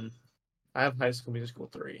 I have High School Musical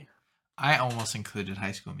 3. I almost included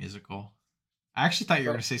High School Musical. I actually thought you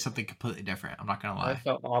were going to say something completely different. I'm not going to lie. I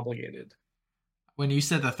felt obligated. When you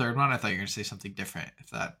said the third one, I thought you were going to say something different, if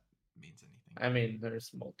that means anything. I mean,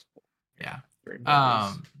 there's multiple. Yeah.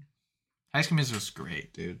 High School Musical was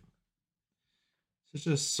great, dude. Such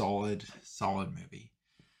a solid movie.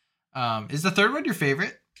 Is the third one your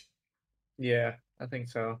favorite? Yeah, I think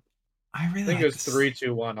so. I think it was 3,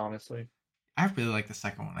 2, 1, honestly. I really like the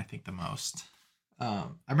second one, I think, the most. I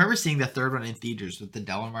remember seeing the third one in theaters with the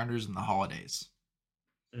Dellum Runners in the holidays.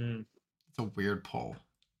 It's a weird pull.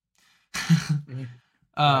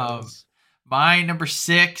 My number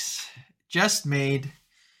 6 just made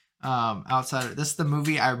outside of this is the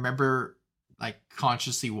movie I remember like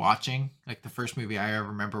consciously watching, like the first movie I ever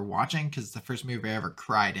remember watching, because it's the first movie I ever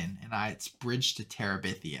cried in, and it's Bridge to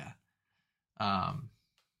Terabithia. Yeah,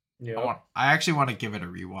 I actually want to give it a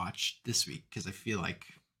rewatch this week because I feel like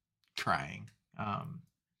crying.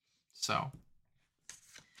 So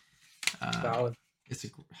valid. It's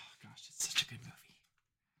it's such a good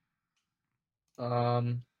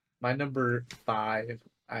movie. My number 5,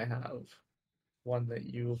 I have one that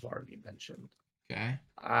you've already mentioned. Okay.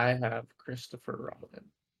 I have Christopher Robin.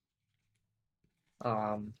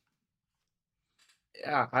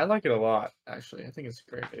 Yeah, I like it a lot, actually. I think it's a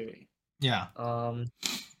great movie. Yeah.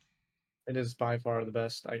 It is by far the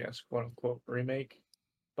best, I guess, quote unquote remake.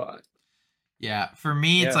 But yeah, for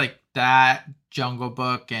me, it's like that, Jungle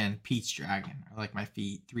Book, and Pete's Dragon are like my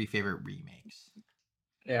 3 favorite remakes.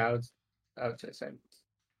 Yeah, I would say same.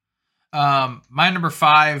 My number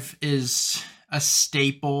 5 is a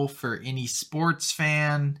staple for any sports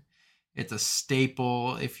fan. It's a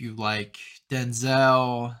staple if you like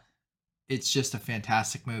Denzel. It's just a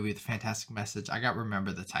fantastic movie with a fantastic message. I got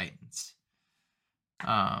Remember the Titans.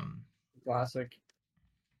 Classic.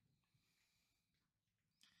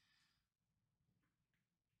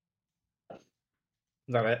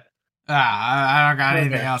 Is that it? I don't got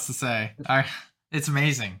anything else to say. It's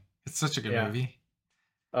amazing. It's such a good movie.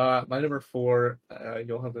 My number 4,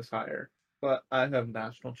 you'll have this higher, but I have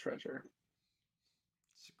National Treasure.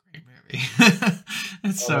 It's a great movie.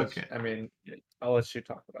 It's so good. I mean, I'll let you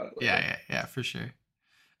talk about it later. Yeah, for sure.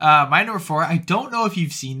 My number 4, I don't know if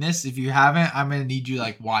you've seen this. If you haven't, I'm going to need you to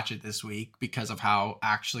like watch it this week because of how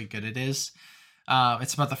actually good it is.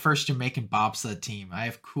 It's about the first Jamaican bobsled team. I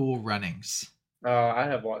have Cool Runnings. I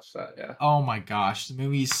have watched that, yeah. Oh my gosh, the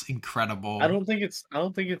movie's incredible. I don't think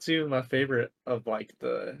it's even my favorite of like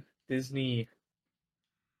the Disney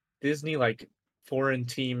like foreign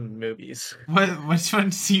team movies. What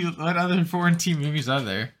other foreign team movies are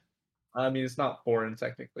there? I mean, it's not foreign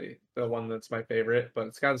technically, the one that's my favorite, but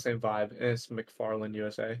it's got the same vibe, and it's McFarlane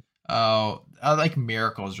USA. Oh, I like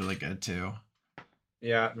Miracle's really good too.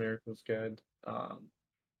 Yeah, Miracle's good.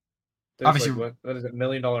 Obviously, like, what is it? $1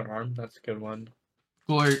 Million Arm. That's a good one.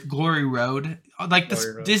 Glory Road, like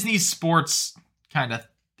Glory Road. Disney sports kind of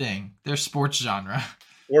thing. Their sports genre.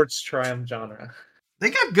 Sports triumph genre. They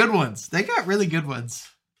got good ones. They got really good ones.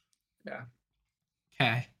 Yeah.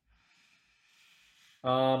 Okay.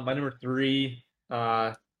 My number 3,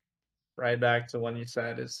 right back to one you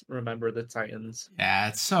said, is Remember the Titans. Yeah,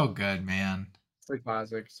 it's so good, man. It's a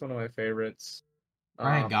classic. It's one of my favorites.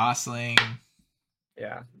 Ryan Gosling,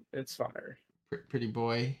 Yeah, it's fire. pretty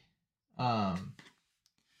boy. My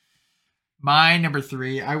number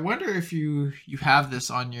 3. I wonder if you have this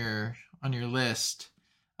on your list.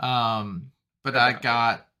 But I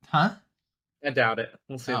got, huh? I doubt it.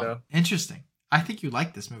 We'll see though. Interesting. I think you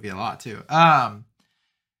like this movie a lot too.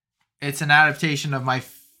 It's an adaptation of my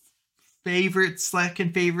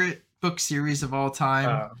second favorite book series of all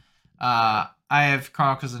time. I have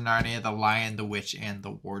Chronicles of Narnia, The Lion, the Witch, and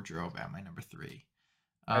the Wardrobe at my number 3.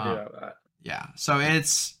 I do have that. Yeah, so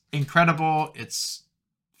it's incredible. It's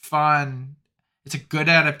fun. It's a good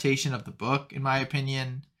adaptation of the book, in my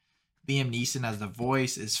opinion. Liam Neeson as the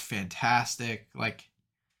voice is fantastic. Like,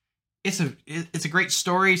 it's a great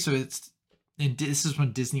story. So this is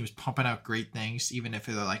when Disney was pumping out great things, even if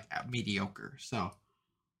they're like mediocre. So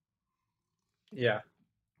yeah,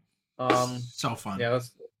 so fun. Yeah,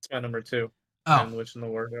 that's my number 2. Oh, and Witch in the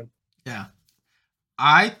Wardrobe. Yeah,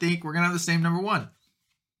 I think we're gonna have the same number 1.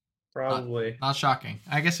 Probably. Not shocking.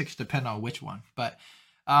 I guess it could depend on which one, but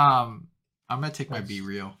I'm gonna take my Be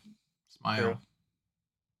Real. Smile. True.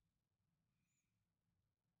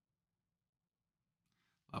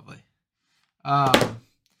 Lovely. My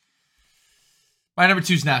number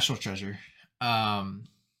 2 is National Treasure.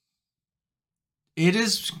 It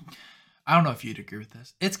is. I don't know if you'd agree with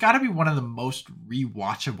this. It's got to be one of the most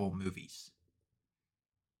rewatchable movies.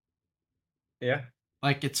 Yeah.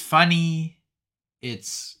 Like, it's funny.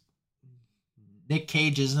 It's Nick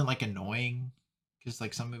Cage isn't like annoying, because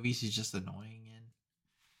like some movies he's just annoying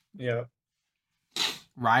in. Yeah.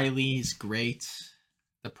 Riley's great.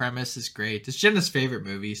 The premise is great. It's Jenna's favorite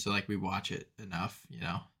movie, so like we watch it enough, you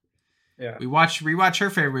know. Yeah. We rewatch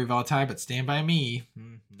her favorite movie of all time, but Stand By Me,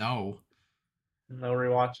 no. No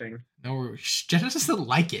rewatching. No, Jenna doesn't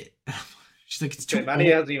like it. She's like, it's too Maddie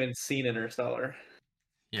old. hasn't even seen Interstellar.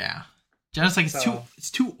 Yeah. Jenna's like,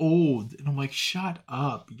 it's too old. And I'm like, shut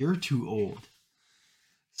up. You're too old.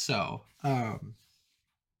 So, our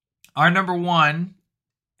number 1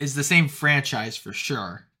 is the same franchise for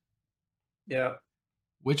sure. Yeah.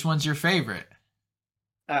 Which one's your favorite?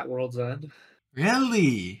 At World's End.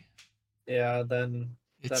 Really? Yeah, then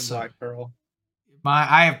Black Pearl.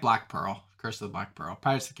 I have Black Pearl, Curse of the Black Pearl,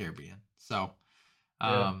 Pirates of the Caribbean. So,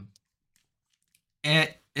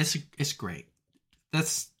 it's great.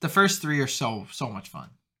 That's the first 3 are so much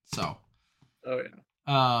fun. So, oh yeah.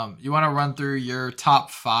 You want to run through your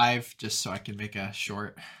top 5 just so I can make a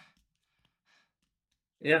short?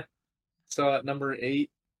 Yeah. So at number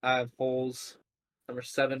 8, I have Holes. Number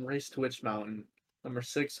 7, Race to Witch Mountain. Number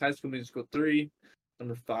 6, High School Musical 3.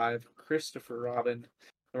 Number 5, Christopher Robin.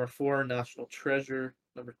 Number 4, National Treasure.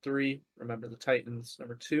 Number 3, Remember the Titans.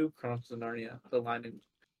 Number 2, Chronicles of Narnia, The Lion,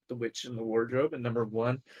 the Witch in the Wardrobe. And number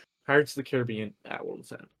 1, Pirates of the Caribbean at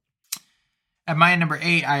World's End. At my number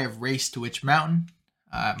 8, I have Race to Witch Mountain.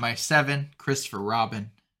 My 7, Christopher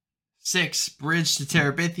Robin. 6, Bridge to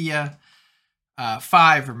Terabithia.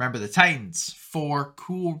 5, Remember the Titans. 4,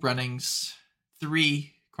 Cool Runnings.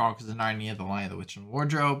 3, Chronicles of Narnia, The Lion, the Witch, and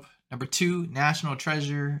Wardrobe. Number 2, National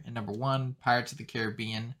Treasure. And number 1, Pirates of the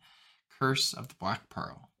Caribbean, Curse of the Black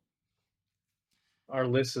Pearl. Our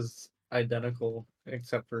list is identical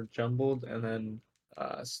except for jumbled, and then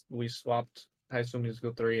we swapped High School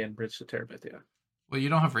Musical 3 and Bridge to Terabithia. Well, you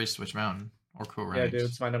don't have Race to Witch Mountain or Cool Runnings. Yeah, dude,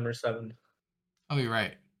 it's my number 7. Oh, you're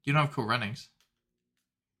right. You don't have Cool Runnings.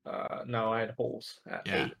 No, I had Holes at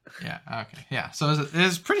 8. Yeah, okay. Yeah, so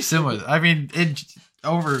it's pretty similar. I mean,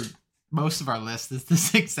 over most of our list is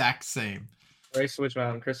this exact same. Race to Witch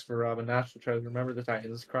Mountain, Christopher Robin, National Treasure, Remember the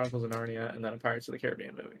Titans, Chronicles of Narnia, and then a Pirates of the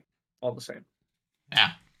Caribbean movie. All the same.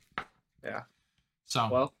 Yeah. Yeah. So,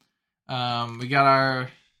 well, we got our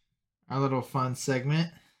little fun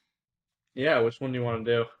segment. Yeah, which one do you want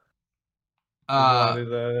to do? Do you want to do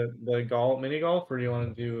the mini golf, or do you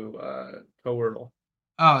want to do co-wordle?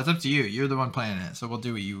 Oh, it's up to you. You're the one playing it, so we'll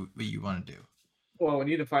do what you want to do. Well, we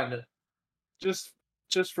need to find it. Just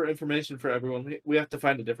for information for everyone, we have to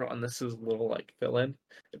find a different one. This is a little like fill in.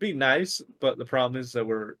 It'd be nice, but the problem is that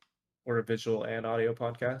we're a visual and audio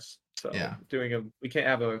podcast, so we can't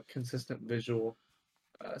have a consistent visual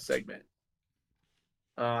segment.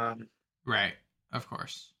 Right, of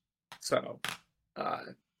course. So,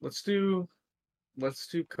 let's do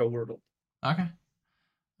co-wordle. Okay.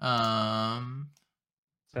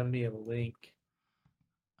 Send me a link.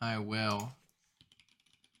 I will.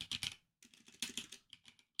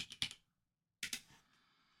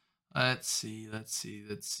 Let's see.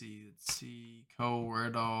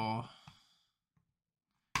 Co-Wordle.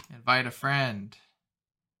 Invite a friend.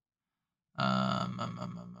 I gotta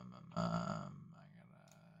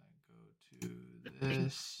go to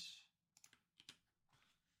this.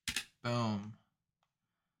 Boom.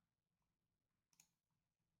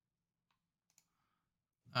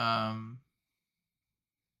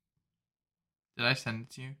 Did I send it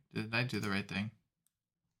to you? Did I do the right thing?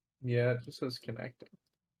 Yeah, it just says connecting.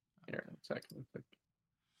 Here, in a second.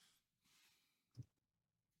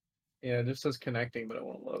 Yeah, it just says connecting, but it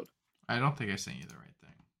won't load. I don't think I sent you the right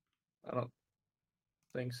thing. I don't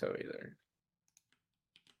think so either.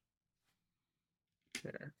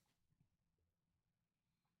 Here.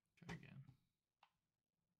 Try again.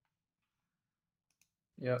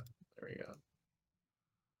 Yep, there we go.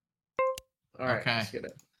 All right, Okay. let's get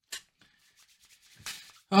it.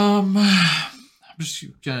 I'm just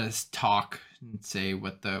gonna talk and say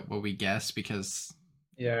what we guess because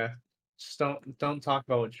Yeah, just don't talk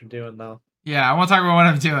about what you're doing though. yeah, I won't talk about what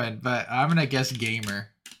I'm doing, but I'm gonna guess gamer.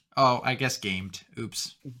 Oh, I guess gamed.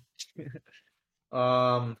 Oops.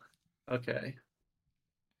 Okay.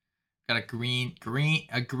 Got a green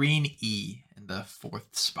E in the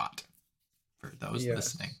 4th spot for those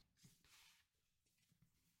listening.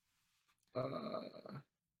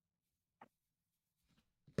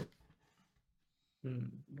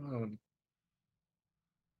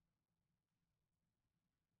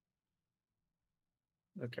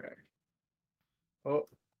 Okay. Oh.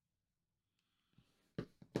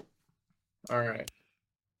 All right.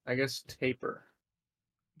 I guess taper.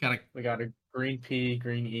 We got a green P,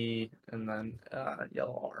 green E, and then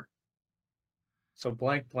yellow R. So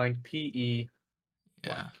blank blank PE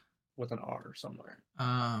blank with an R somewhere.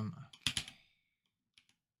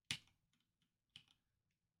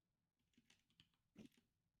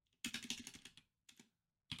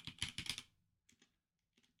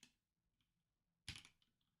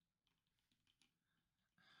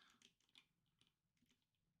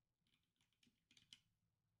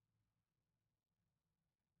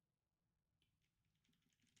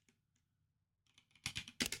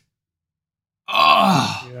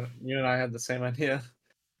 Oh, you and I had the same idea.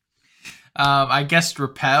 I guessed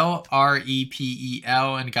repel,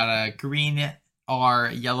 REPEL, and got a green R,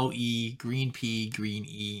 yellow E, green P, green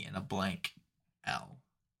E, and a blank L.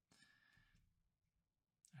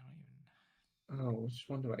 Oh, which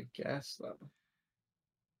one do I guess though?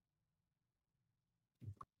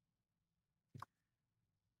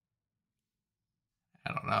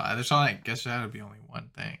 I don't know. There's only, I guess there had to be only one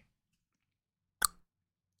thing.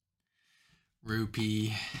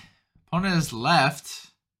 Rupee. Opponent is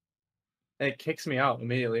left. It kicks me out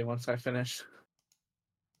immediately once I finish.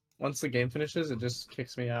 Once the game finishes, it just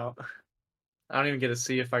kicks me out. I don't even get to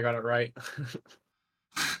see if I got it right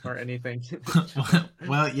or anything.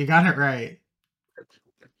 Well, you got it right.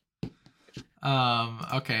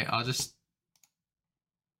 Okay, I'll just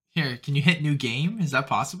here. Can you hit new game? Is that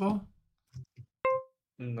possible?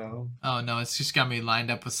 No. Oh no, it's just got me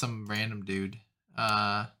lined up with some random dude.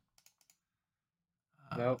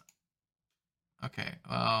 Nope. Okay,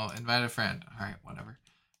 well, invite a friend. All right, whatever.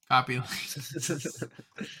 Copy link.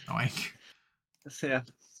 Annoying. Yeah,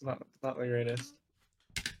 it's not the greatest.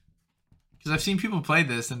 Because I've seen people play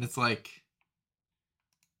this, and it's like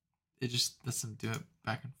it just doesn't do it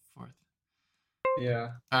back and forth. Yeah.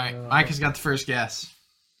 All right, Mike has got the first guess.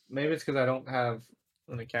 Maybe it's because I don't have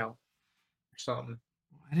an account or something.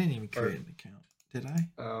 I didn't even create an account, did I?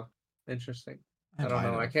 Oh, interesting. I don't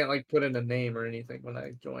know. I can't like put in a name or anything when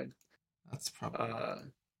I joined. That's probably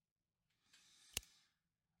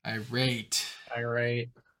irate.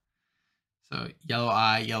 So yellow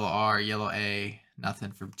I, yellow R, yellow A,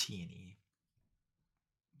 nothing from T and E.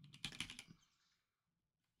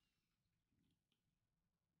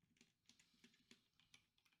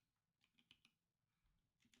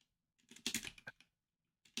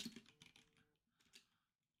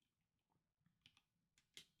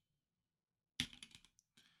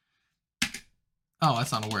 Oh,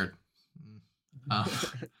 that's not a word.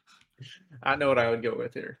 I know what I would go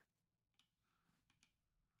with here.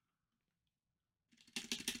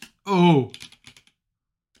 Oh.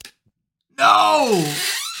 No!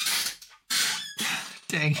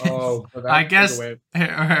 Dang it. Oh, I guess. Wait.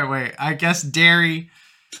 I guess dairy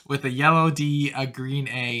with a yellow D, a green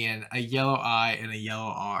A, and a yellow I, and a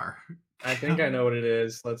yellow R. I think I know what it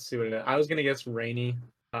is. Let's see what it is. I was going to guess rainy.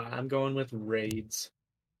 I'm going with raids.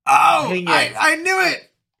 Oh, I knew it.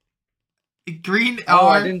 Green R. Oh,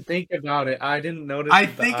 I didn't think about it. I didn't notice. I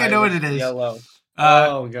think I know what it is. Yellow.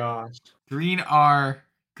 Oh gosh. Green R,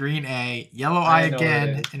 green A, yellow I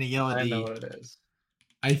again, and a yellow D. I know what it is.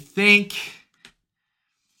 I think.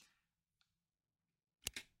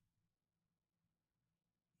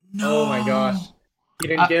 No. Oh my gosh. He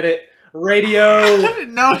didn't get it. Radio.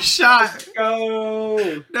 No shot. Let's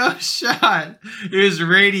go. No shot. It was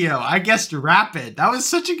radio. I guessed rapid. That was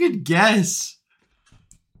such a good guess.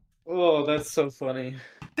 Oh, that's so funny.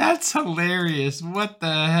 That's hilarious. What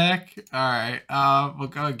the heck? All right. We'll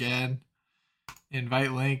go again.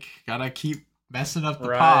 Invite link. Gotta keep messing up the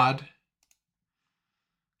pod.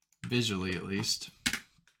 Visually, at least.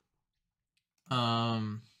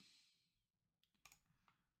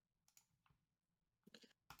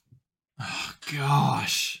 Oh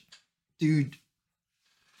gosh, dude.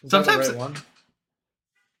 Sometimes the right one?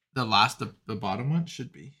 The bottom one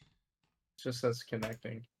should be. It just says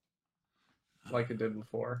connecting, like it did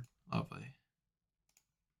before. Lovely.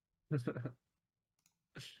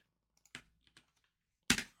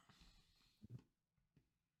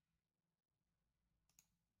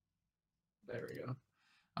 There we go.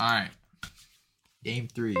 All right. Game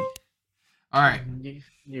 3. All right.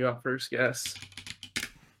 You got first guess.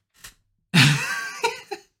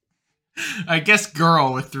 I guess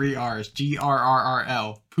girl with 3 R's.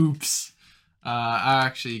 GRRRL. Poops. I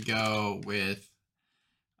actually go with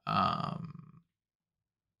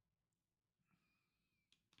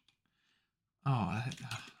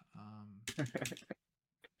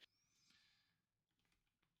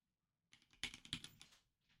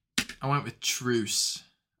I went with truce.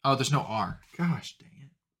 Oh, there's no R. Gosh dang it.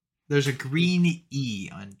 There's a green E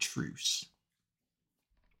on truce.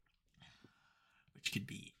 Which could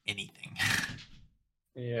be anything.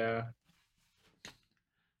 Yeah.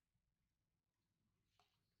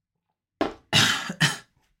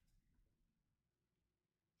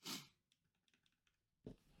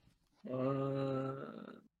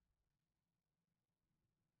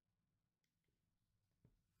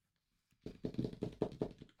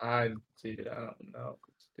 I don't know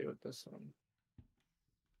what to do with this one.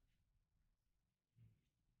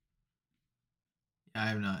 I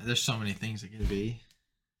have not. There's so many things it could be.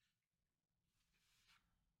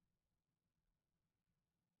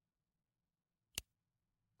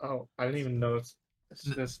 Oh, I didn't even notice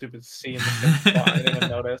this stupid C in the same spot. I didn't even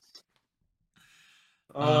notice.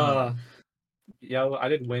 Yellow. I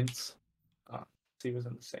did wince. C was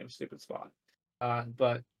in the same stupid spot.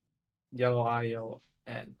 But yellow I, yellow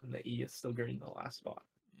N, and the E is still green in the last spot.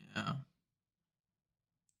 Yeah.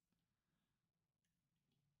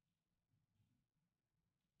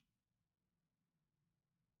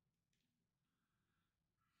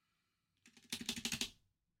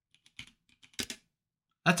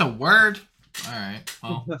 That's a word. All right.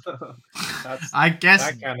 Well, I guess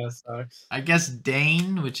that kind of sucks. I guess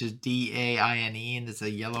Dane, which is DAINE, and it's a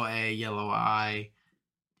yellow A, yellow I,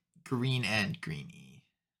 green N, green E.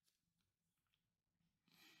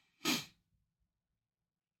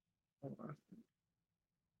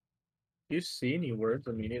 You see any words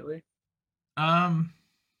immediately? I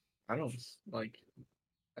don't like.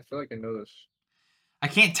 I feel like I know this. I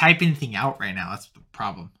can't type anything out right now. That's the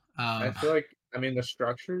problem. I feel like the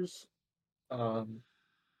structures.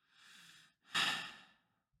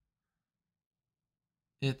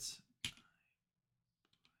 It's.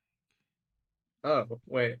 Oh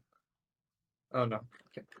wait. Oh no.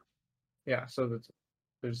 Okay. Yeah. So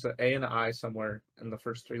there's an A and an I somewhere in the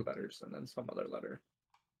first 3 letters, and then some other letter.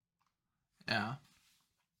 Yeah.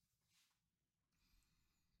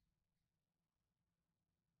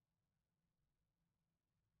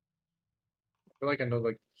 I feel like I know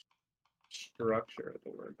like structure of the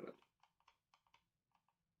word, but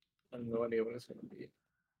I have no idea what it's gonna be.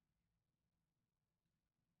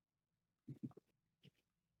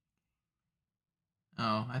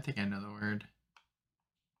 Oh, I think I know the word.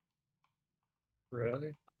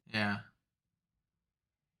 Really? Yeah.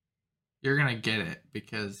 You're gonna get it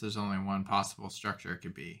because there's only one possible structure it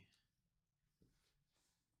could be.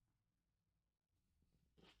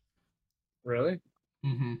 Really?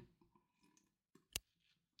 Mm-hmm.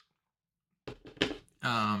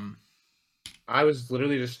 I was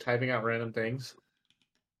literally just typing out random things.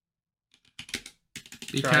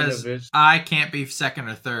 Because I can't be second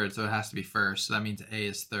or third, so it has to be first. So that means A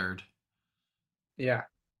is third. Yeah.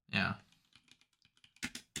 Yeah.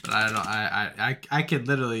 But I don't. I could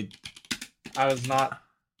literally. I was not.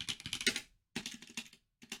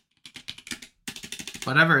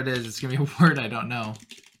 Whatever it is, it's gonna be a word I don't know.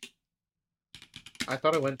 I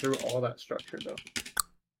thought I went through all that structure though.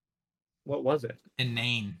 What was it?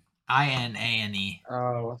 Inane. INANE.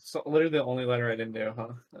 Oh, so literally the only letter I didn't do,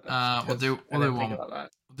 huh? We'll do one. We'll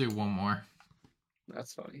do one more.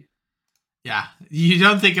 That's funny. Yeah, you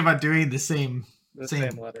don't think about doing the same The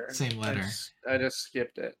Same same letter. same letter. I just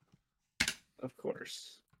skipped it. Of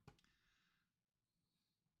course.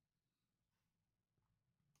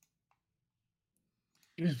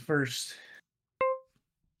 Who's first?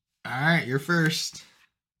 All right, you're first.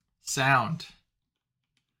 Sound.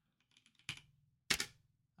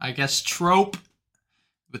 I guess trope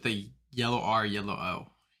with a yellow R, yellow O.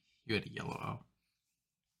 You had a yellow O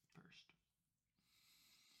first.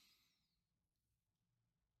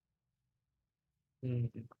 Mm.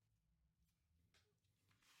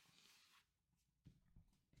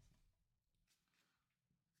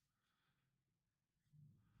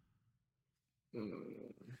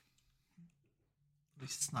 Mm. At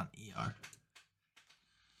least it's not ER.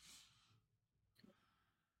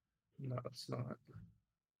 No, it's not.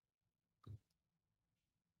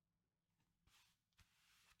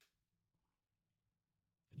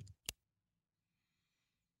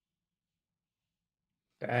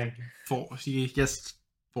 Dang. You guessed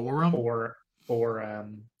forum? Forum.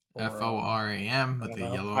 FORAM I with don't a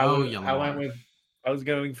know. yellow O, yellow I went R. with. I was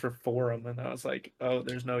going for forum, and I was like, "Oh,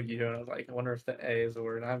 there's no U." And I was like, "I wonder if the A is a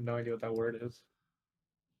word." I have no idea what that word is.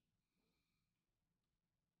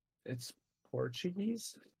 It's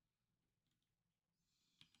Portuguese.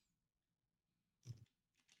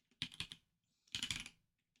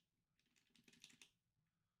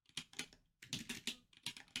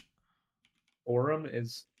 Forum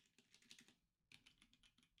is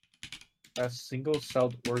a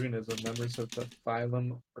single-celled organism, members of the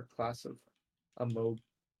phylum or class of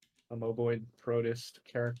amoeboid protist,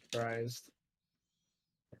 characterized.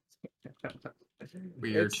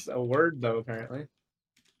 Weird. It's a word, though, apparently.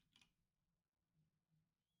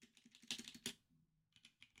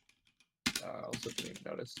 Also didn't even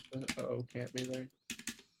notice the O can't be there.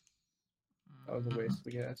 That was a waste of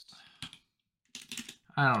a guess.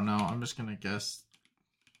 I don't know. I'm just gonna guess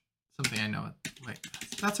something I know. Wait,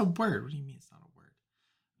 that's a word. What do you mean it's not a word?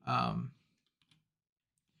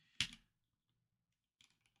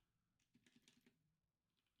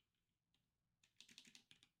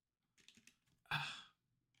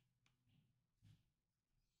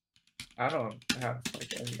 I don't have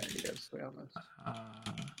like any ideas, to be honest.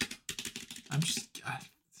 I'm just.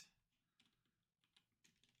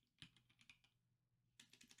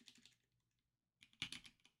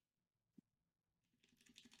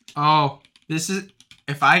 Oh, this is.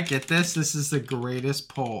 If I get this, this is the greatest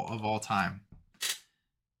poll of all time.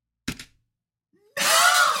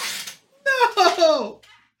 No!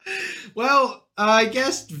 Well, I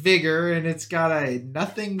guessed vigor, and it's got a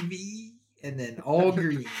nothing V and then all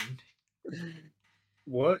green.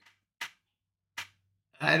 What?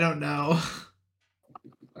 I don't know.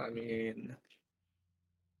 I mean,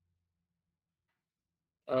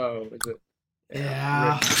 oh, is it?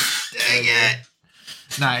 Yeah. Dang it.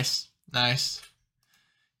 Nice.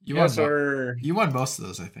 You Yes, won. sir. You won most of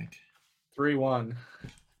those, I think. 3-1.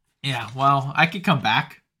 Yeah. Well, I could come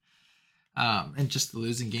back. And just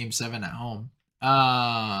losing game 7 at home.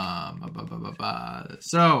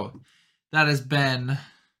 So that has been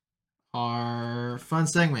our fun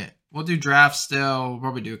segment. We'll do drafts still. We'll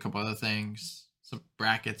probably do a couple other things, some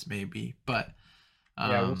brackets maybe, but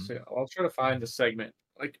Yeah, we'll see. I'll try to find a segment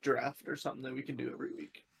like draft or something that we can do every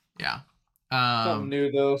week. Yeah. Something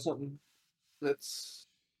new though, something that's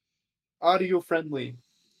audio friendly.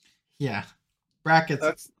 Yeah. Brackets.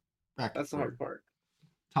 That's the hard part.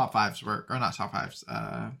 Top fives work, or not top fives.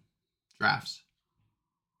 Drafts.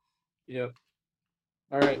 Yep.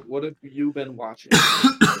 All right. What have you been watching?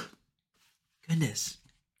 Goodness.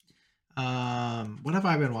 What have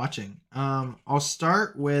I been watching? I'll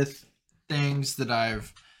start with things that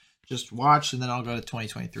I've just watched, and then I'll go to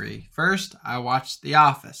 2023. First, I watched The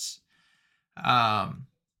Office. I've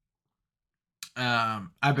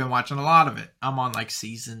been watching a lot of it. I'm on like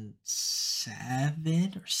season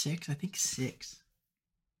 7 or 6. I think 6.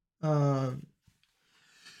 Right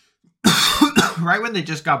when they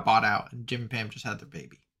just got bought out and Jim and Pam just had their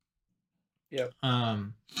baby. Yep.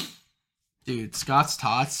 Dude, Scott's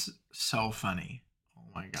Tots, so funny. Oh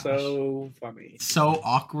my gosh. So funny. So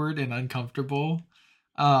awkward and uncomfortable.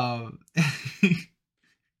 No,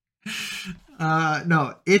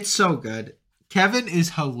 it's so good. Kevin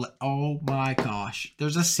is oh my gosh.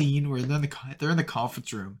 There's a scene where they're in the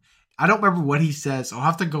conference room. I don't remember what he says. I'll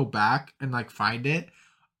have to go back and like find it.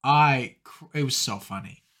 It was so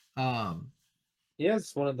funny. He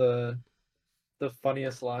has one of the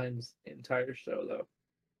funniest lines in the entire show though.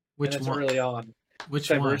 Which and it's one? Early on. Which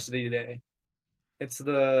Diversity one? Day. It's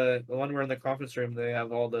the one where in the conference room they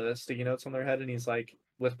have all the sticky notes on their head, and he's like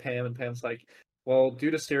with Pam, and Pam's like, "Well,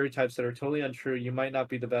 due to stereotypes that are totally untrue, you might not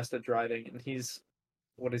be the best at driving." And he's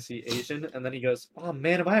what is he, Asian? And then he goes, "Oh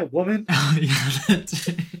man, am I a woman?" Oh yeah,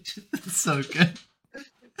 that's so good.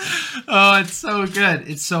 Oh, it's so good.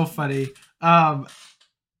 It's so funny.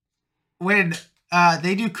 When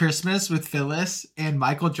they do Christmas with Phyllis and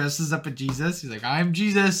Michael dresses up as Jesus, he's like, "I'm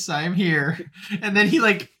Jesus, I'm here," and then he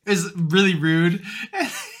like is really rude,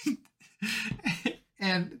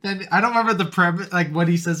 and then I don't remember the premise, like what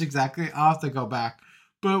he says exactly. I'll have to go back,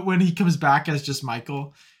 but when he comes back as just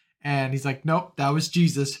Michael, and he's like, "Nope, that was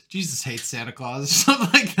Jesus. Jesus hates Santa Claus," or something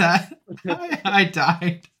like that. I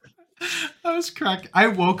died. I was cracking. I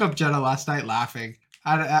woke up Jenna last night laughing.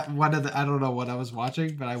 I don't know what I was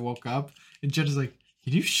watching, but I woke up and Jenna's like,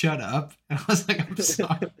 "Can you shut up?" And I was like, "I'm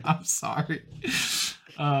sorry. I'm sorry."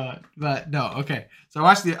 But no, okay. So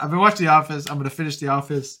I've been watching The Office. I'm gonna finish The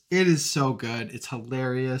Office. It is so good. It's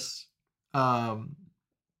hilarious. Dwight,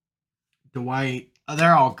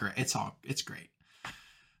 they're all great. It's great.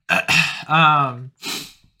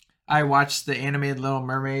 I watched the animated Little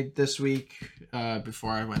Mermaid this week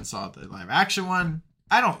before I went and saw the live action one.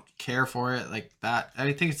 I don't care for it like that.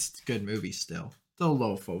 I think it's a good movie still. Still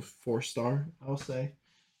low 4-star, I'll say.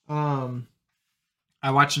 I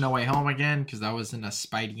watched No Way Home again because I was in a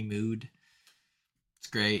Spidey mood. It's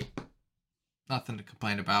great. Nothing to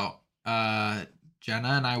complain about. Jenna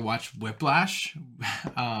and I watched Whiplash,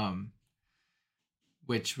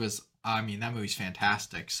 which was, I mean, that movie's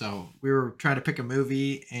fantastic. So we were trying to pick a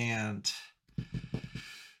movie, and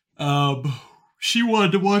she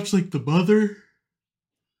wanted to watch like The Mother.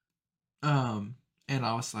 And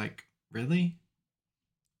I was like, really?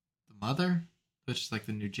 The Mother? Which is like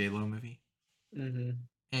the new J-Lo movie. Mm-hmm.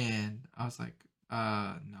 And I was like, no,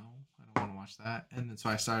 I don't want to watch that. And then so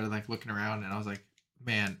I started like looking around, and I was like,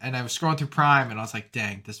 man. And I was scrolling through Prime, and I was like,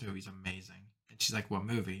 dang, this movie's amazing. And she's like, what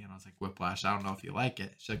movie? And I was like, Whiplash. I don't know if you like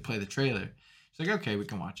it. She's like, play the trailer. She's like, okay, we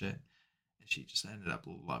can watch it. And she just ended up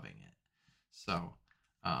loving it. So,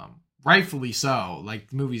 rightfully so. Like,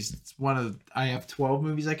 the movie's, it's one of, I have 12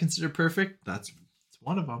 movies I consider perfect. It's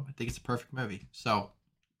one of them. I think it's a perfect movie. So,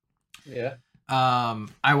 yeah.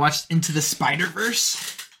 I watched Into the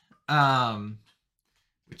Spider-Verse,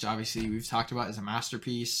 which obviously we've talked about as a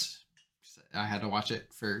masterpiece. I had to watch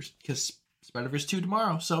it first because Spider-Verse 2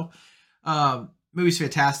 tomorrow. So, movie's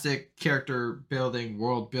fantastic. Character building,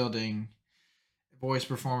 world building, voice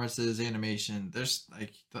performances, animation. There's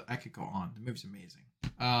like, I could go on. The movie's amazing.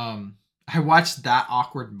 I watched That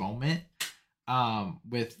Awkward Moment,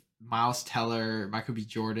 with Miles Teller, Michael B.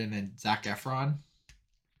 Jordan, and Zac Efron.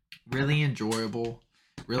 Really enjoyable,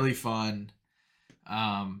 really fun.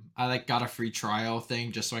 I like got a free trial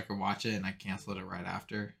thing just so I could watch it, and I canceled it right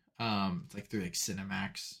after. It's like through like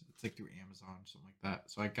Cinemax. It's like through Amazon or something like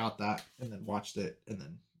that. So I got that and then watched it and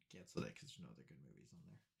then canceled it because there's no other good movies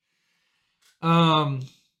on there.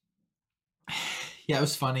 Yeah, it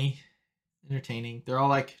was funny, entertaining. They're all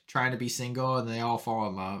like trying to be single and they all fall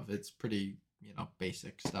in love. It's pretty,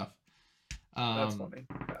 basic stuff. That's funny.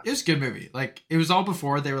 Yeah. It was a good movie. Like, it was all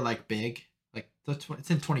before they were like big. Like, it's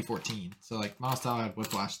in 2014. So like Miles Teller had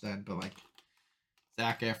Whiplash then, but like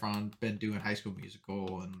Zac Efron been doing High School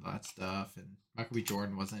Musical and that stuff, and Michael B.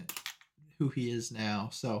 Jordan wasn't who he is now.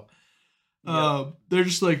 So they're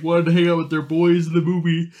just like wanted to hang out with their boys in the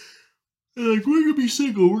movie. They're like, we're gonna be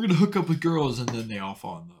single, we're gonna hook up with girls, and then they all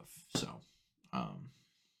fall in love. So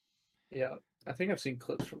yeah, I think I've seen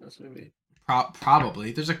clips from this movie.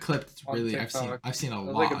 Probably there's a clip that's On really TikTok. I've seen a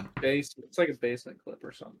lot. Like it's like a basement clip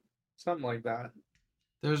or something like that.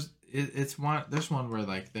 There's one where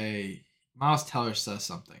like Miles Teller says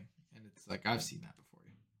something, and it's like, I've seen that before.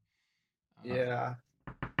 Yeah,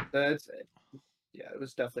 it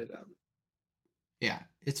was definitely them. Yeah,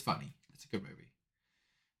 it's funny. It's a good movie.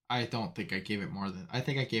 I don't think I gave it more than, I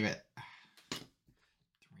think I gave it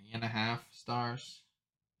 3.5 stars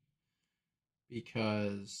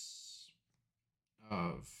because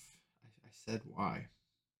of, I said why.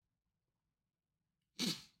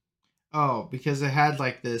 Oh, because it had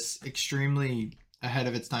like this extremely ahead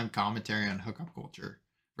of its time commentary on hookup culture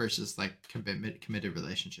versus like committed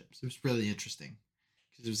relationships. It was really interesting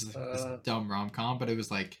because it was like this dumb rom-com, but it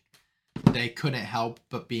was like they couldn't help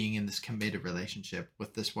but being in this committed relationship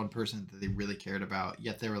with this one person that they really cared about.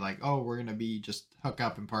 Yet they were like, "Oh, we're gonna be just hook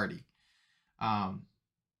up and party."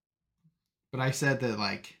 But I said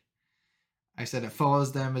that it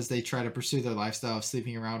follows them as they try to pursue their lifestyle of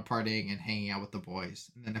sleeping around, partying, and hanging out with the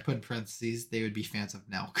boys. And then I put in parentheses, they would be fans of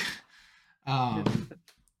Nelk.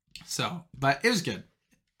 But it was good.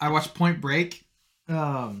 I watched Point Break,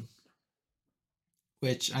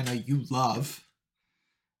 which I know you love.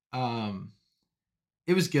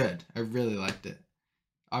 It was good. I really liked it.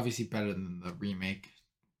 Obviously better than the remake,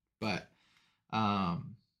 but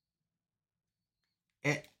Um,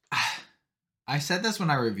 it, I said this when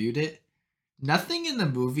I reviewed it. Nothing in the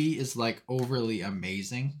movie is like overly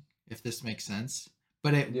amazing, if this makes sense,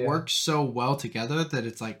 but it Yeah. works so well together that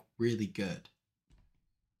it's like really good.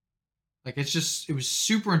 Like it was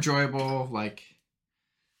super enjoyable. Like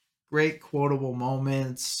great quotable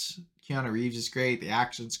moments. Keanu Reeves is great. The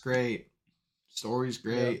action's great. Story's Yeah.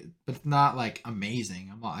 great, but it's not like amazing.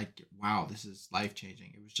 I'm not like, wow, this is life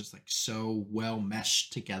changing. It was just like so well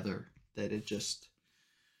meshed together that it just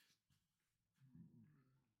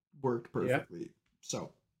worked Yeah. perfectly.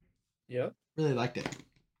 So Yeah. really liked it.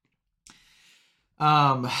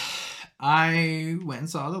 Um, I went and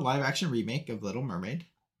saw the live action remake of Little Mermaid.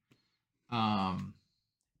 Um,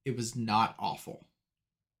 it was not awful.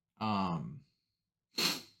 Um,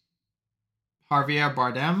 Javier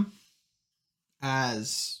Bardem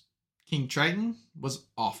as King Triton was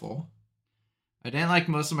awful. I didn't like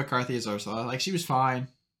Melissa McCarthy as Ursula. Like she was fine.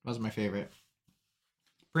 Wasn't my favorite.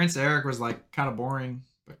 Prince Eric was like kind of boring,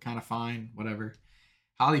 but kind of fine. Whatever.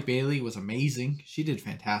 Holly Bailey was amazing. She did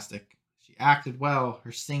fantastic. She acted well.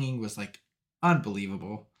 Her singing was like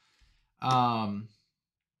unbelievable. Um,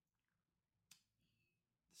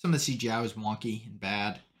 some of the CGI was wonky and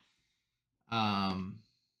bad. Um,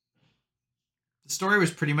 the story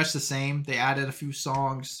was pretty much the same. They added a few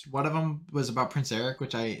songs. One of them was about Prince Eric,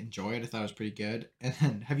 which I enjoyed. I thought it was pretty good. And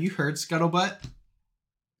then, have you heard Scuttlebutt?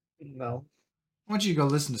 No. I want you to go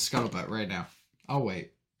listen to Scuttlebutt right now. I'll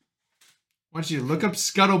wait. I want you to look up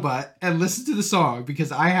Scuttlebutt and listen to the song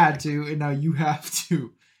because I had to, and now you have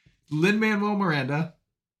to. Lin-Manuel Miranda,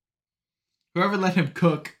 whoever let him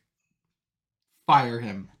cook, fire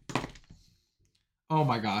him. Oh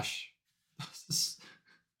my gosh.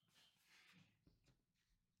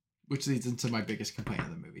 Which leads into my biggest complaint of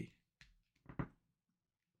the movie.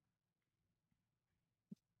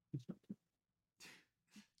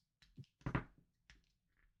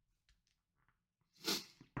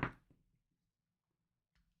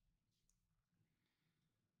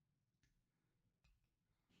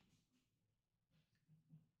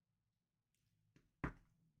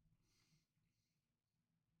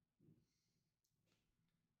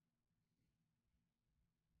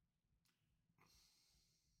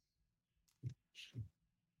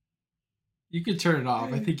 You can turn it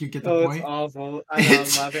off. I think you get the Oh, it's point. awful. I know, I'm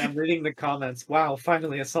It's laughing. I'm reading the comments. Wow,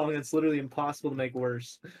 finally a song that's literally impossible to make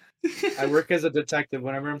worse. I work as a detective.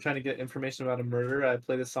 Whenever I'm trying to get information about a murder, I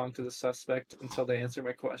play the song to the suspect until they answer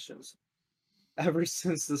my questions. Ever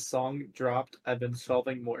since the song dropped, I've been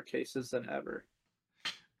solving more cases than ever.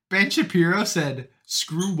 Ben Shapiro said,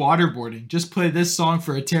 "Screw waterboarding. Just play this song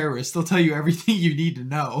for a terrorist. They'll tell you everything you need to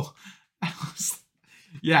know."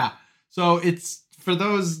 Yeah. So it's for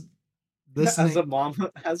those As listening. a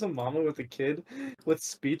mom, as a mama with a kid with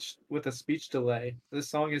a speech delay, this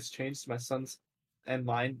song has changed my son's and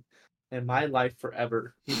mine and my life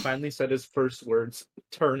forever. He finally said his first words,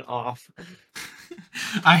 "Turn off."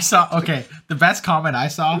 I saw the best comment I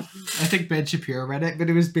saw, I think Ben Shapiro read it, but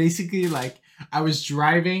it was basically like I was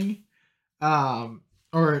driving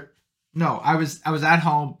or no, I was at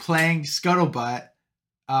home playing Scuttlebutt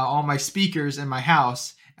on my speakers in my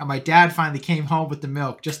house, and my dad finally came home with the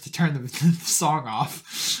milk just to turn the song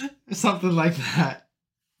off. Something like that.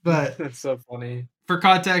 But That's so funny. for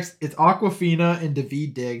context, it's Aquafina and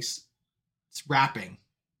David Diggs. It's rapping.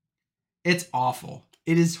 It's awful.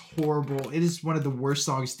 It is horrible. It is one of the worst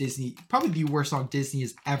songs Disney, probably the worst song Disney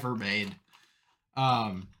has ever made.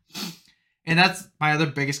 Um, and that's my other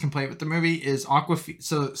biggest complaint with the movie is Aquafina.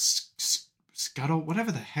 So Scuttle,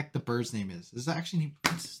 whatever the heck the bird's name is that actually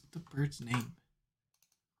what's the bird's name?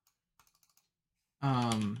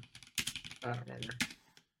 Um, I don't remember.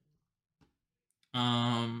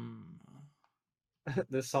 um,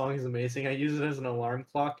 This song is amazing. I use it as an alarm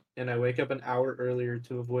clock, and I wake up an hour earlier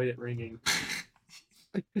to avoid it ringing.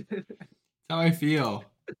 that's how I feel.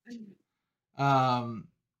 Um,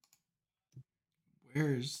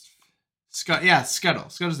 where's Scuttle? Yeah, Scuttle.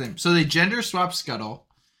 Scuttle's name. So they gender swapped Scuttle.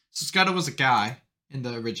 So Scuttle was a guy in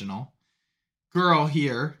the original. Girl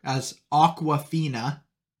here as Aquafina,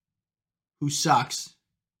 who sucks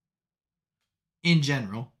in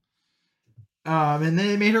general. And then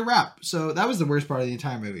they made her rap. So that was the worst part of the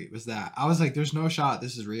entire movie. Was that I was like, "There's no shot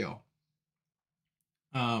this is real."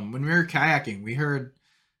 When we were kayaking, we heard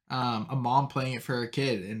a mom playing it for her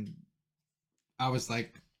kid, and I was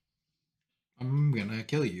like, "I'm gonna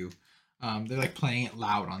kill you." They're like playing it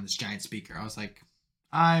loud on this giant speaker. I was like,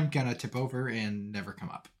 "I'm gonna tip over and never come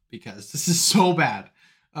up because this is so bad."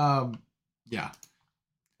 Yeah.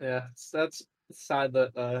 Yeah, that's sad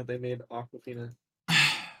that they made Aquafina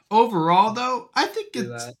overall, though, I think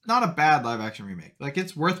Do it's that. not a bad live action remake. Like,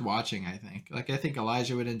 it's worth watching, I think. Like, I think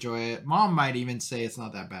Elijah would enjoy it. Mom might even say it's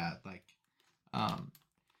not that bad. Like, um,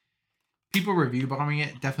 people review bombing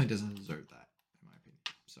it definitely doesn't deserve that, in my opinion.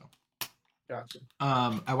 So, Gotcha.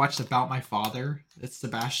 I watched About My Father. It's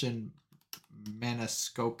Sebastian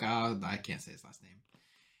Maniscalco. I can't say his last name.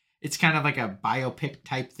 It's kind of like a biopic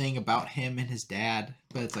type thing about him and his dad,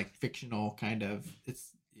 but it's like fictional kind of.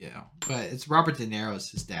 It's but it's Robert De Niro's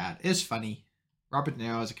his dad. It's funny. Robert De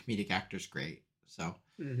Niro as a comedic actor is great. So,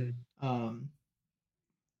 Mm-hmm. um,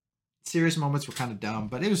 serious moments were kind of dumb,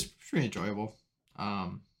 but it was pretty enjoyable.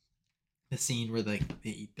 Um, the scene where they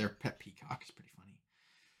eat their pet peacock is pretty funny.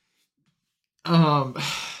 Um,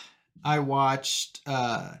 I watched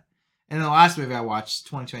and the last movie I watched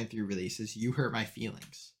 2023 releases You Hurt My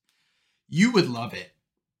Feelings. You would love it.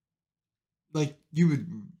 Like you would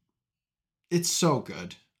it's so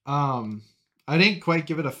good. I didn't quite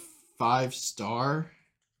give it a 5 star.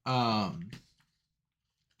 Um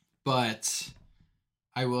but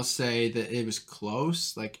I will say that it was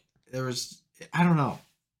close. Like there was I don't know.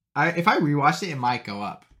 If I rewatched it might go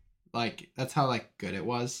up. Like that's how like good it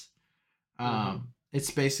was. Mm-hmm.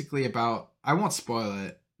 It's basically about I won't spoil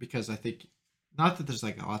it because I think not that there's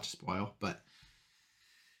like a lot to spoil, but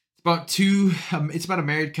it's about a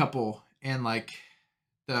married couple and like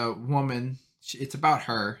the woman it's about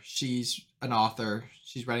her. She's an author.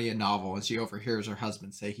 She's writing a novel and she overhears her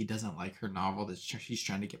husband say he doesn't like her novel that she's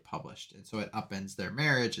trying to get published, and so it upends their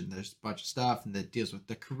marriage and there's a bunch of stuff and it deals with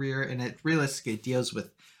the career and it realistically deals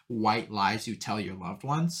with white lies you tell your loved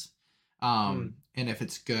ones, and if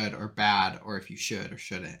it's good or bad or if you should or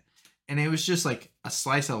shouldn't. And it was just like a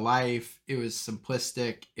slice of life. It was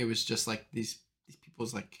simplistic. It was just like these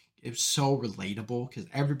people's like it was so relatable because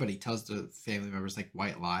everybody tells their family members like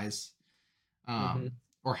white lies, Mm-hmm.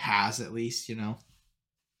 or has at least, Yeah.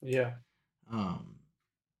 you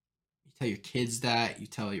tell your kids that, you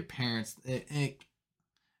tell your parents.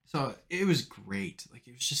 So it was great. Like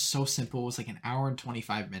it was just so simple. It was like an hour and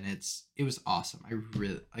 25 minutes. It was awesome. I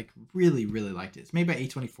really liked it. It's made by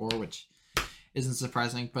A24, which isn't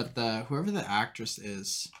surprising, but the whoever the actress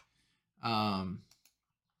is,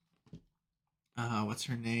 what's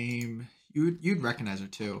her name? You'd recognize her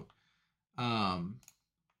too. Um,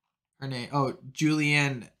 her name. Oh,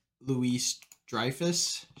 Julianne Louise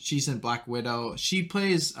Dreyfus. She's in Black Widow. She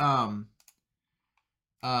plays gosh.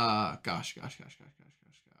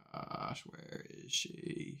 Where is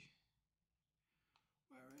she?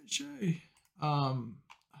 Where is she? Oh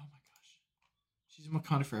my gosh. She's in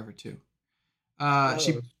Wakanda Forever too. Oh,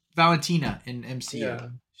 She Valentina in MCU. yeah.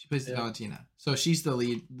 She plays Yeah. Valentina. So she's the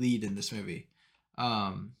lead in this movie.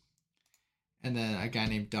 Um, and then a guy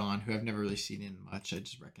named Don, who I've never really seen in much. I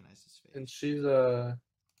just recognize his And face.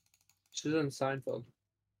 she's in Seinfeld.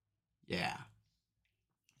 Yeah,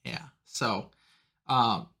 yeah.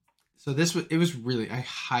 Um, so it was really I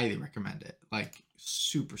highly recommend it. Like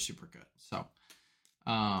super super good. So,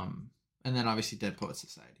 and then obviously Dead Poet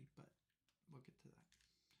Society, but we'll get to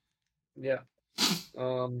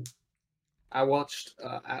Yeah. I watched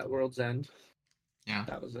At World's End. that. Yeah.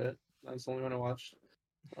 That was it. That's the only one I watched.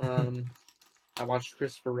 Um, I watched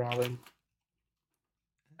Christopher Robin.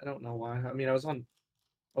 I don't know why. I mean, I was on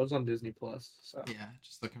Disney Plus, so Yeah,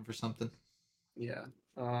 just looking for something. yeah.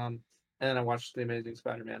 And I watched The Amazing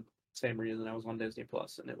Spider-Man. Same reason I was on Disney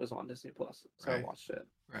Plus, and it was on Disney Plus, so I Right. watched it.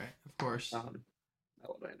 Right. Of course. I love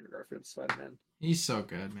Andrew Garfield's Spider-Man. He's so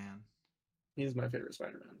good, man. He's my favorite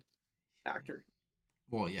Spider-Man actor.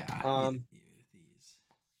 Well, yeah. These.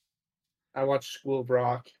 I watched School of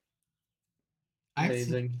Rock. I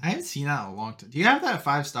Amazing. haven't seen that in a long time. Do you have that at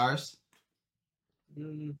 5 stars? I Four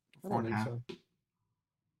don't and a think half. so.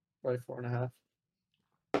 Probably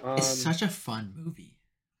 4.5. It's such a fun movie.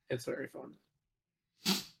 It's very fun.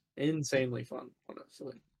 Insanely fun,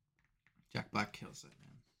 honestly. Jack Black kills it,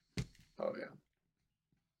 man. Oh yeah.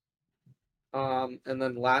 And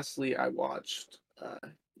then lastly, I watched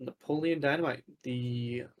Napoleon Dynamite,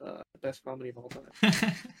 the best comedy of all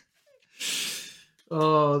time.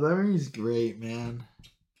 Oh, that movie's great, man.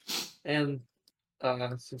 And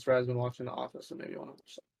since Rad's been watching The Office, so maybe you want to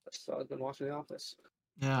watch that. So I've been watching The Office.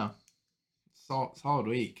 Yeah. Solid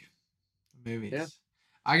week of movies. Yeah.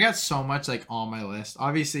 I got so much like on my list.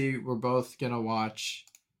 Obviously, we're both gonna watch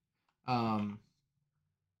whatever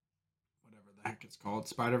the heck it's called,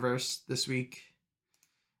 Spider-Verse this week.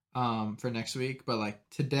 For next week. But like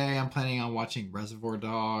today I'm planning on watching Reservoir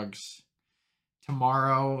Dogs.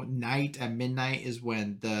 Tomorrow night at midnight is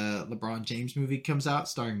when the LeBron James movie comes out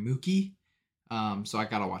starring Mookie. So I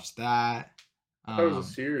gotta watch that. I thought it was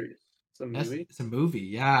a series. It's a movie. It's a movie,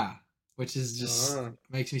 yeah. which is just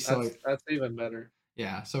makes me so. That's even better.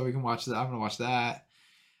 Yeah, so we can watch that. I'm gonna watch that.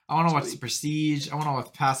 I want to watch The Prestige. I want to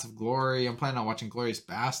watch Passive Glory. I'm planning on watching Glorious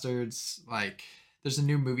Bastards. Like, there's a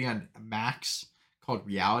new movie on Max called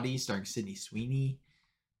Reality, starring Sydney Sweeney.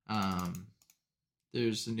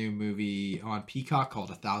 There's a new movie on Peacock called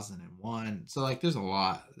 1001. So like, there's a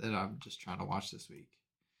lot that I'm just trying to watch this week.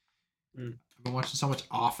 I've been watching so much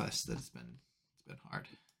Office that it's been hard.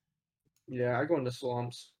 Yeah, I go into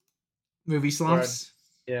slumps. Movie slumps.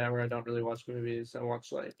 Where I don't really watch movies. I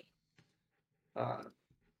watch like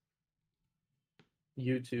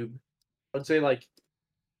YouTube. I'd say like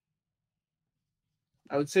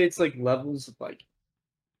it's like levels of like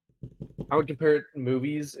I would compare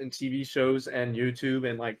movies and TV shows and YouTube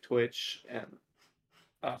and like Twitch and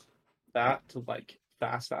that to like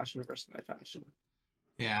fast fashion versus night fashion.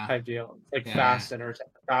 Yeah. Type deal. Like fast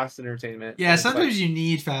entertainment. Yeah, sometimes you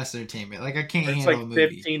need fast entertainment. Like I can't handle it's like a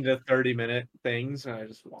movie. 15 to 30-minute things and I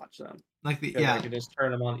just watch them. Like I can just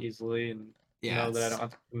turn them on easily and know that I don't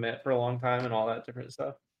have to commit for a long time and all that different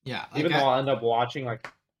stuff. Yeah. Like even though I'll end up watching like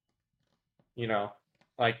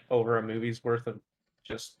like over a movie's worth of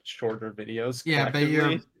just shorter videos. Yeah, but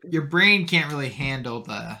your brain can't really handle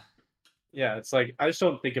the. Yeah, it's like I just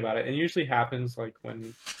don't think about it. And it usually happens like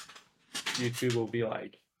when YouTube will be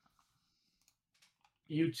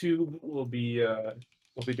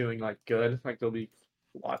doing like good. Like there'll be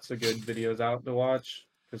lots of good videos out to watch.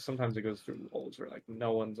 Because sometimes it goes through holes where like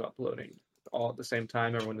no one's uploading all at the same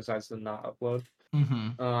time. Everyone decides to not upload.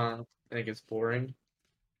 And it gets boring.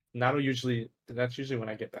 And that's usually when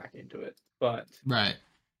I get back into it. But right.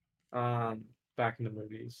 Back into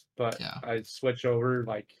movies. But I switch over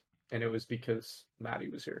and it was because Maddie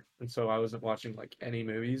was here. And so I wasn't watching like any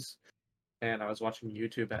movies. And I was watching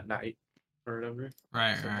YouTube at night or whatever.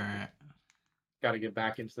 Right, so right. Gotta get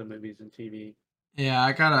back into the movies and TV. Yeah,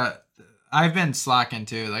 I've been slacking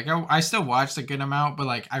too. Like I still watched a good amount, but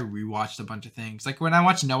like I rewatched a bunch of things. Like when I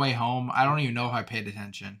watched No Way Home, I don't even know if I paid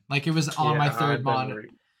attention. Like it was on my third monitor.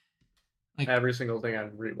 Like every single thing I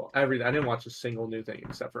rewatched. I didn't watch a single new thing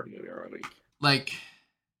except for a movie or a week. Like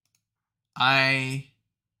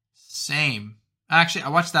same. Actually, I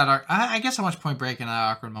watched that. I guess I watched Point Break in that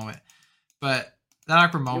awkward moment, but that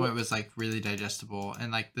awkward moment was like really digestible,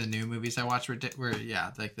 and like the new movies I watched were like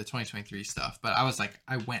the 2023 stuff. But I was like,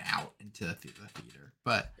 I went out into the theater.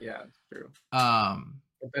 But yeah, it's true.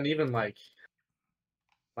 But then even like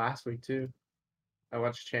last week too, I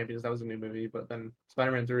watched Champions. That was a new movie. But then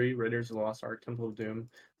Spider-Man 3, Raiders of the Lost Ark, Temple of Doom,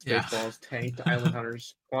 Spaceballs, Tanked, Island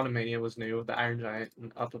Hunters, Quantumania was new, The Iron Giant,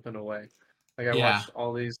 and Up and Away. Like I watched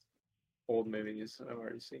all these old movies that I've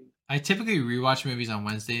already seen. I typically rewatch movies on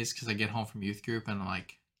Wednesdays because I get home from youth group and I'm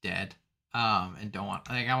like dead, and don't want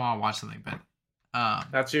I want to watch something, but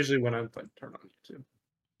that's usually when I like turn on YouTube.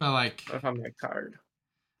 But like if I'm like tired.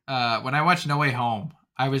 When I watched No Way Home,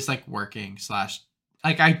 I was like working /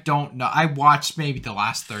 like I don't know. I watched maybe the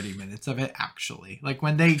last 30 minutes of it actually. Like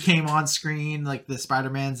when they came on screen, like the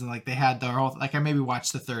Spider-Mans and like they had their whole I maybe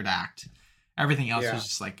watched the third act. Everything else was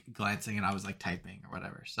just like glancing and I was like typing or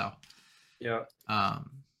whatever. So yeah.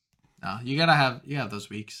 No, you have those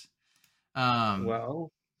weeks. We got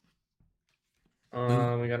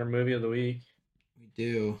our movie of the week. We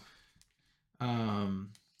do.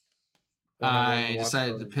 I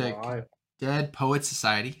decided to pick Dead Poets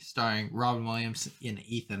Society, starring Robin Williams and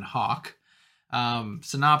Ethan Hawke.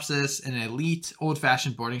 Synopsis: an elite,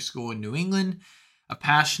 old-fashioned boarding school in New England, a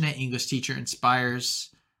passionate English teacher inspires,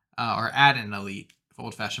 or at an elite,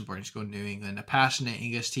 old-fashioned boarding school in New England, a passionate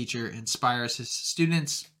English teacher inspires his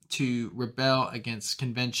students to rebel against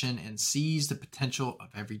convention and seize the potential of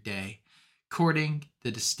every day, courting the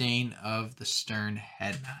disdain of the stern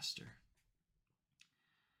headmaster.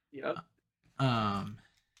 Yep.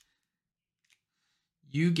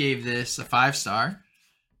 You gave this a 5-star.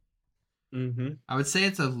 Mm-hmm. I would say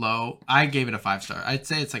it's a low. I gave it a 5-star. I'd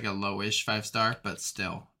say it's like a lowish 5-star, but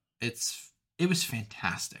still, it was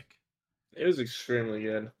fantastic. It was extremely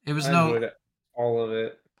good. It was I enjoyed all of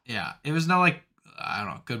it. Yeah, it was no like I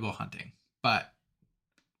don't know, Good Will Hunting, but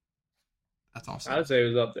that's awesome. I would say it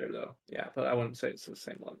was up there though. Yeah, but I wouldn't say it's the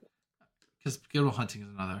same level. Because Good Will Hunting is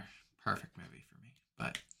another perfect movie for me.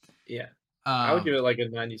 But yeah, I would give it like a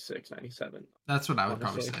 96, 97. That's what I would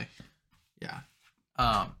probably say. Yeah.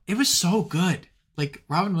 It was so good. Like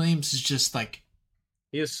Robin Williams is just like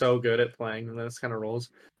he is so good at playing those kind of roles.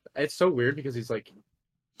 It's so weird because he's like,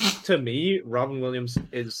 to me, Robin Williams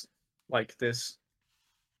is like this,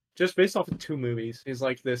 just based off of 2 movies, he's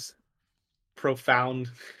like this profound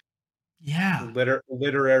Yeah.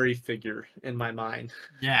 literary figure in my mind.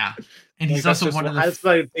 Yeah. And Like he's also one of the that's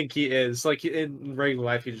what I think he is. Like in regular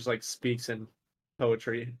life, he just like speaks in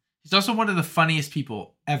poetry. he's also one of the funniest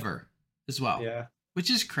people ever as well. Yeah. Which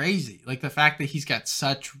is crazy. Like the fact that he's got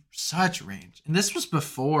such range. And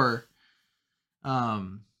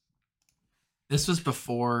um this was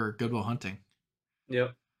before Good Will Hunting.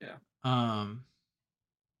 Yep. Yeah. Um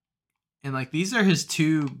and like these are his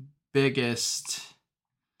two biggest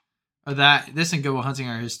or that this and Good Will Hunting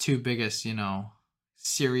are his two biggest,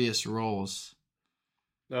 serious roles.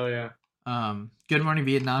 Oh yeah. Good Morning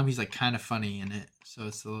Vietnam, he's like kind of funny in it, so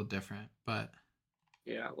it's a little different. But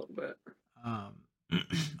Yeah, a little bit.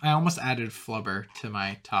 I almost added Flubber to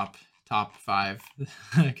my top 5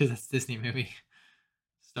 because that's a Disney movie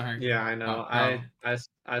starring. Yeah, I know. Ronald.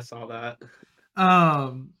 I saw that.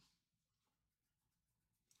 Um.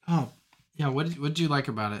 Oh, yeah. What did you like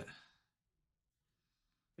about it?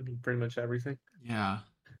 I mean, pretty much everything. Yeah,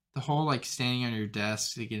 the whole like standing on your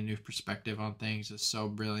desk to get a new perspective on things is so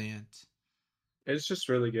brilliant. It's just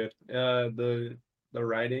really good. The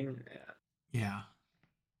writing, yeah, Yeah.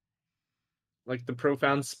 like the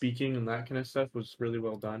profound speaking and that kind of stuff was really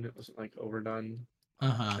well done. It wasn't like overdone. Uh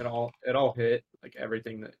huh. It all hit like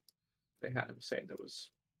everything that they had him say that was,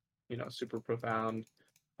 super profound.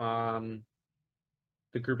 Um,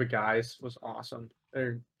 the group of guys was awesome.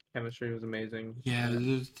 Their chemistry was amazing. Yeah,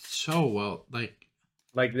 it's so well.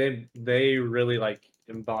 Like they really like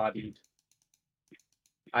embodied.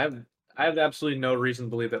 I have I have absolutely no reason to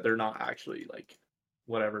believe that they're not actually like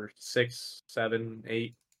whatever 6, 7,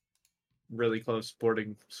 8 really close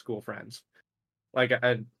boarding school friends. Like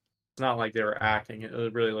it's not like they were acting. It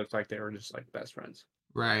really looked like they were just like best friends,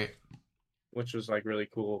 Right. which was like really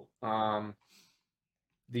cool.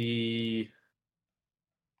 The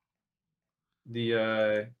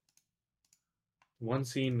the one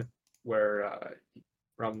scene where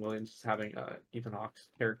Robin Williams is having Ethan Hawke's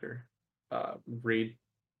character read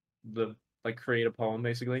the like create a poem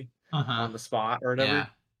basically Uh huh. on the spot or Yeah. whatever.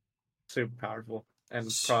 Super powerful and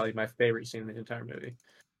probably my favorite scene in the entire movie.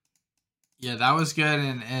 Yeah, that was good.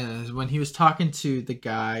 And when he was talking to the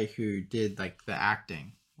guy who did like the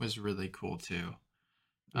acting was really cool too.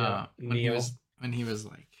 Yeah, When he Neil. was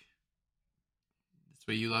like, "That's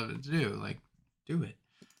what you love to do. Like, do it."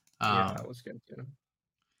 Yeah, that Um, was good too.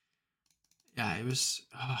 yeah, it was.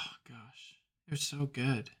 Oh gosh, it was so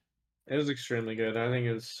good. It was extremely good. I think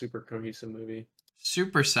it was a super cohesive movie.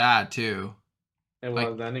 Super sad too. It Like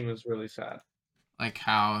was. The ending was really sad.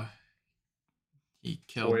 how he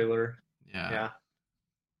killed. Spoiler. Yeah, Yeah,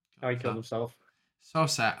 how killed he killed himself. himself. So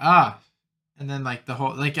sad. And then like the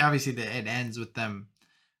whole obviously it ends with them.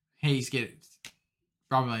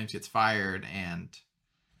 Robin Williams gets fired and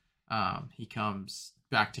he comes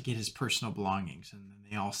back to get his personal belongings, and then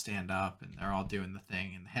they all stand up and they're all doing the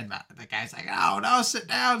thing, and the guy's like, "Oh no, sit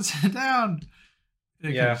down, sit down."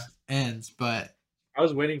 And it kind Yeah, of ends, but I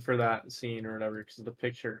was waiting for that scene or whatever because the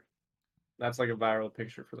picture. That's like a viral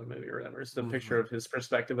picture for the movie or whatever. It's the picture of his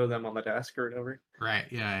perspective of them on the desk or whatever. right,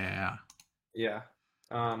 yeah. Yeah.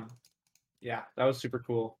 Um, yeah, that was super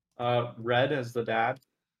cool. Red as the dad.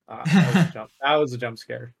 That was a jump. That was a jump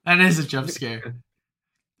scare. That is a jump scare.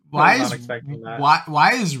 I was not expecting that.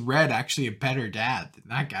 Why is Red actually a better dad than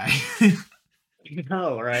that guy?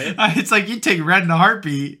 No, right? It's like you take Red in a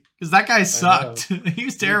heartbeat because that guy sucked. He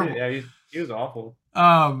was terrible. Yeah, he was awful.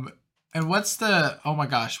 And oh my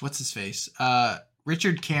gosh, what's his face?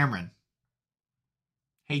 Richard Cameron.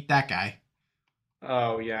 Hate that guy.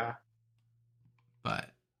 Oh yeah, But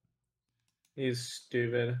he's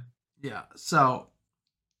stupid. yeah, so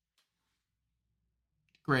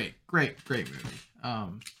great movie.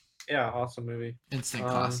 Yeah, awesome movie. Instant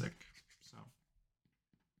classic. So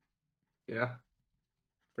yeah,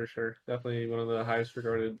 for sure. Definitely one of the highest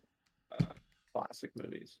regarded classic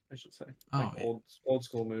movies, I should say. Like yeah. old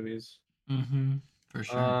school movies. For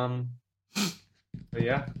sure. But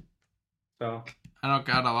yeah. So I don't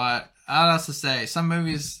got a lot else to say. Some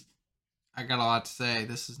movies I got a lot to say.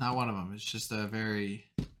 This is not one of them. It's just a very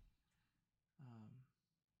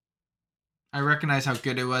I recognize how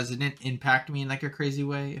good it was. It didn't impact me in like a crazy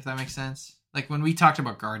way, if that makes sense. Like when we talked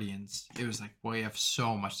about Guardians, it was like, boy, you have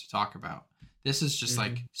so much to talk about. This is just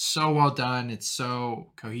like so well done. It's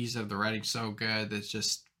so cohesive. The writing's so good. It's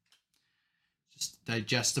just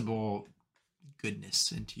digestible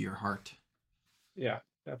goodness into your heart. Yeah,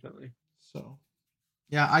 definitely. So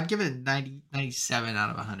yeah, I'd give it 97 out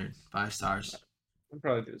of 100. 5 stars. I'd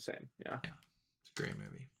probably do the same. Yeah. It's a great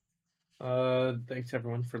movie. Thanks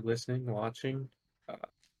everyone for listening, watching.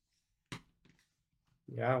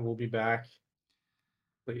 Yeah, we'll be back.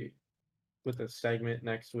 with a segment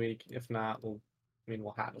next week. If not, we'll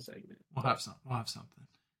have a segment. We'll have some. We'll have something.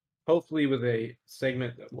 Hopefully, with a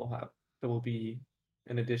segment that will be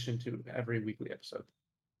in addition to every weekly episode.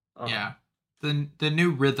 Yeah, the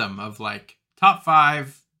new rhythm of like top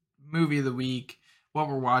 5 movie of the week, what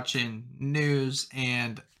we're watching, news,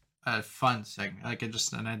 and a fun segment, like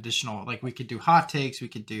just an additional. Like we could do hot takes, we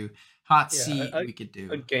could do hot seat, we could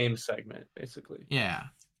do a game segment basically. Yeah,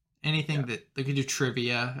 anything that they could do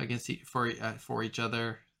trivia against for each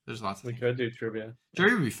other. There's lots of. We could do trivia.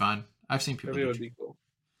 Trivia would be fun. I've seen people. Trivia would be cool.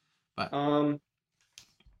 But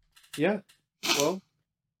yeah. Well,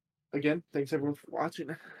 again, thanks everyone for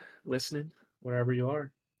watching, listening, wherever you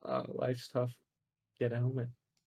are. Life's tough. Get a helmet.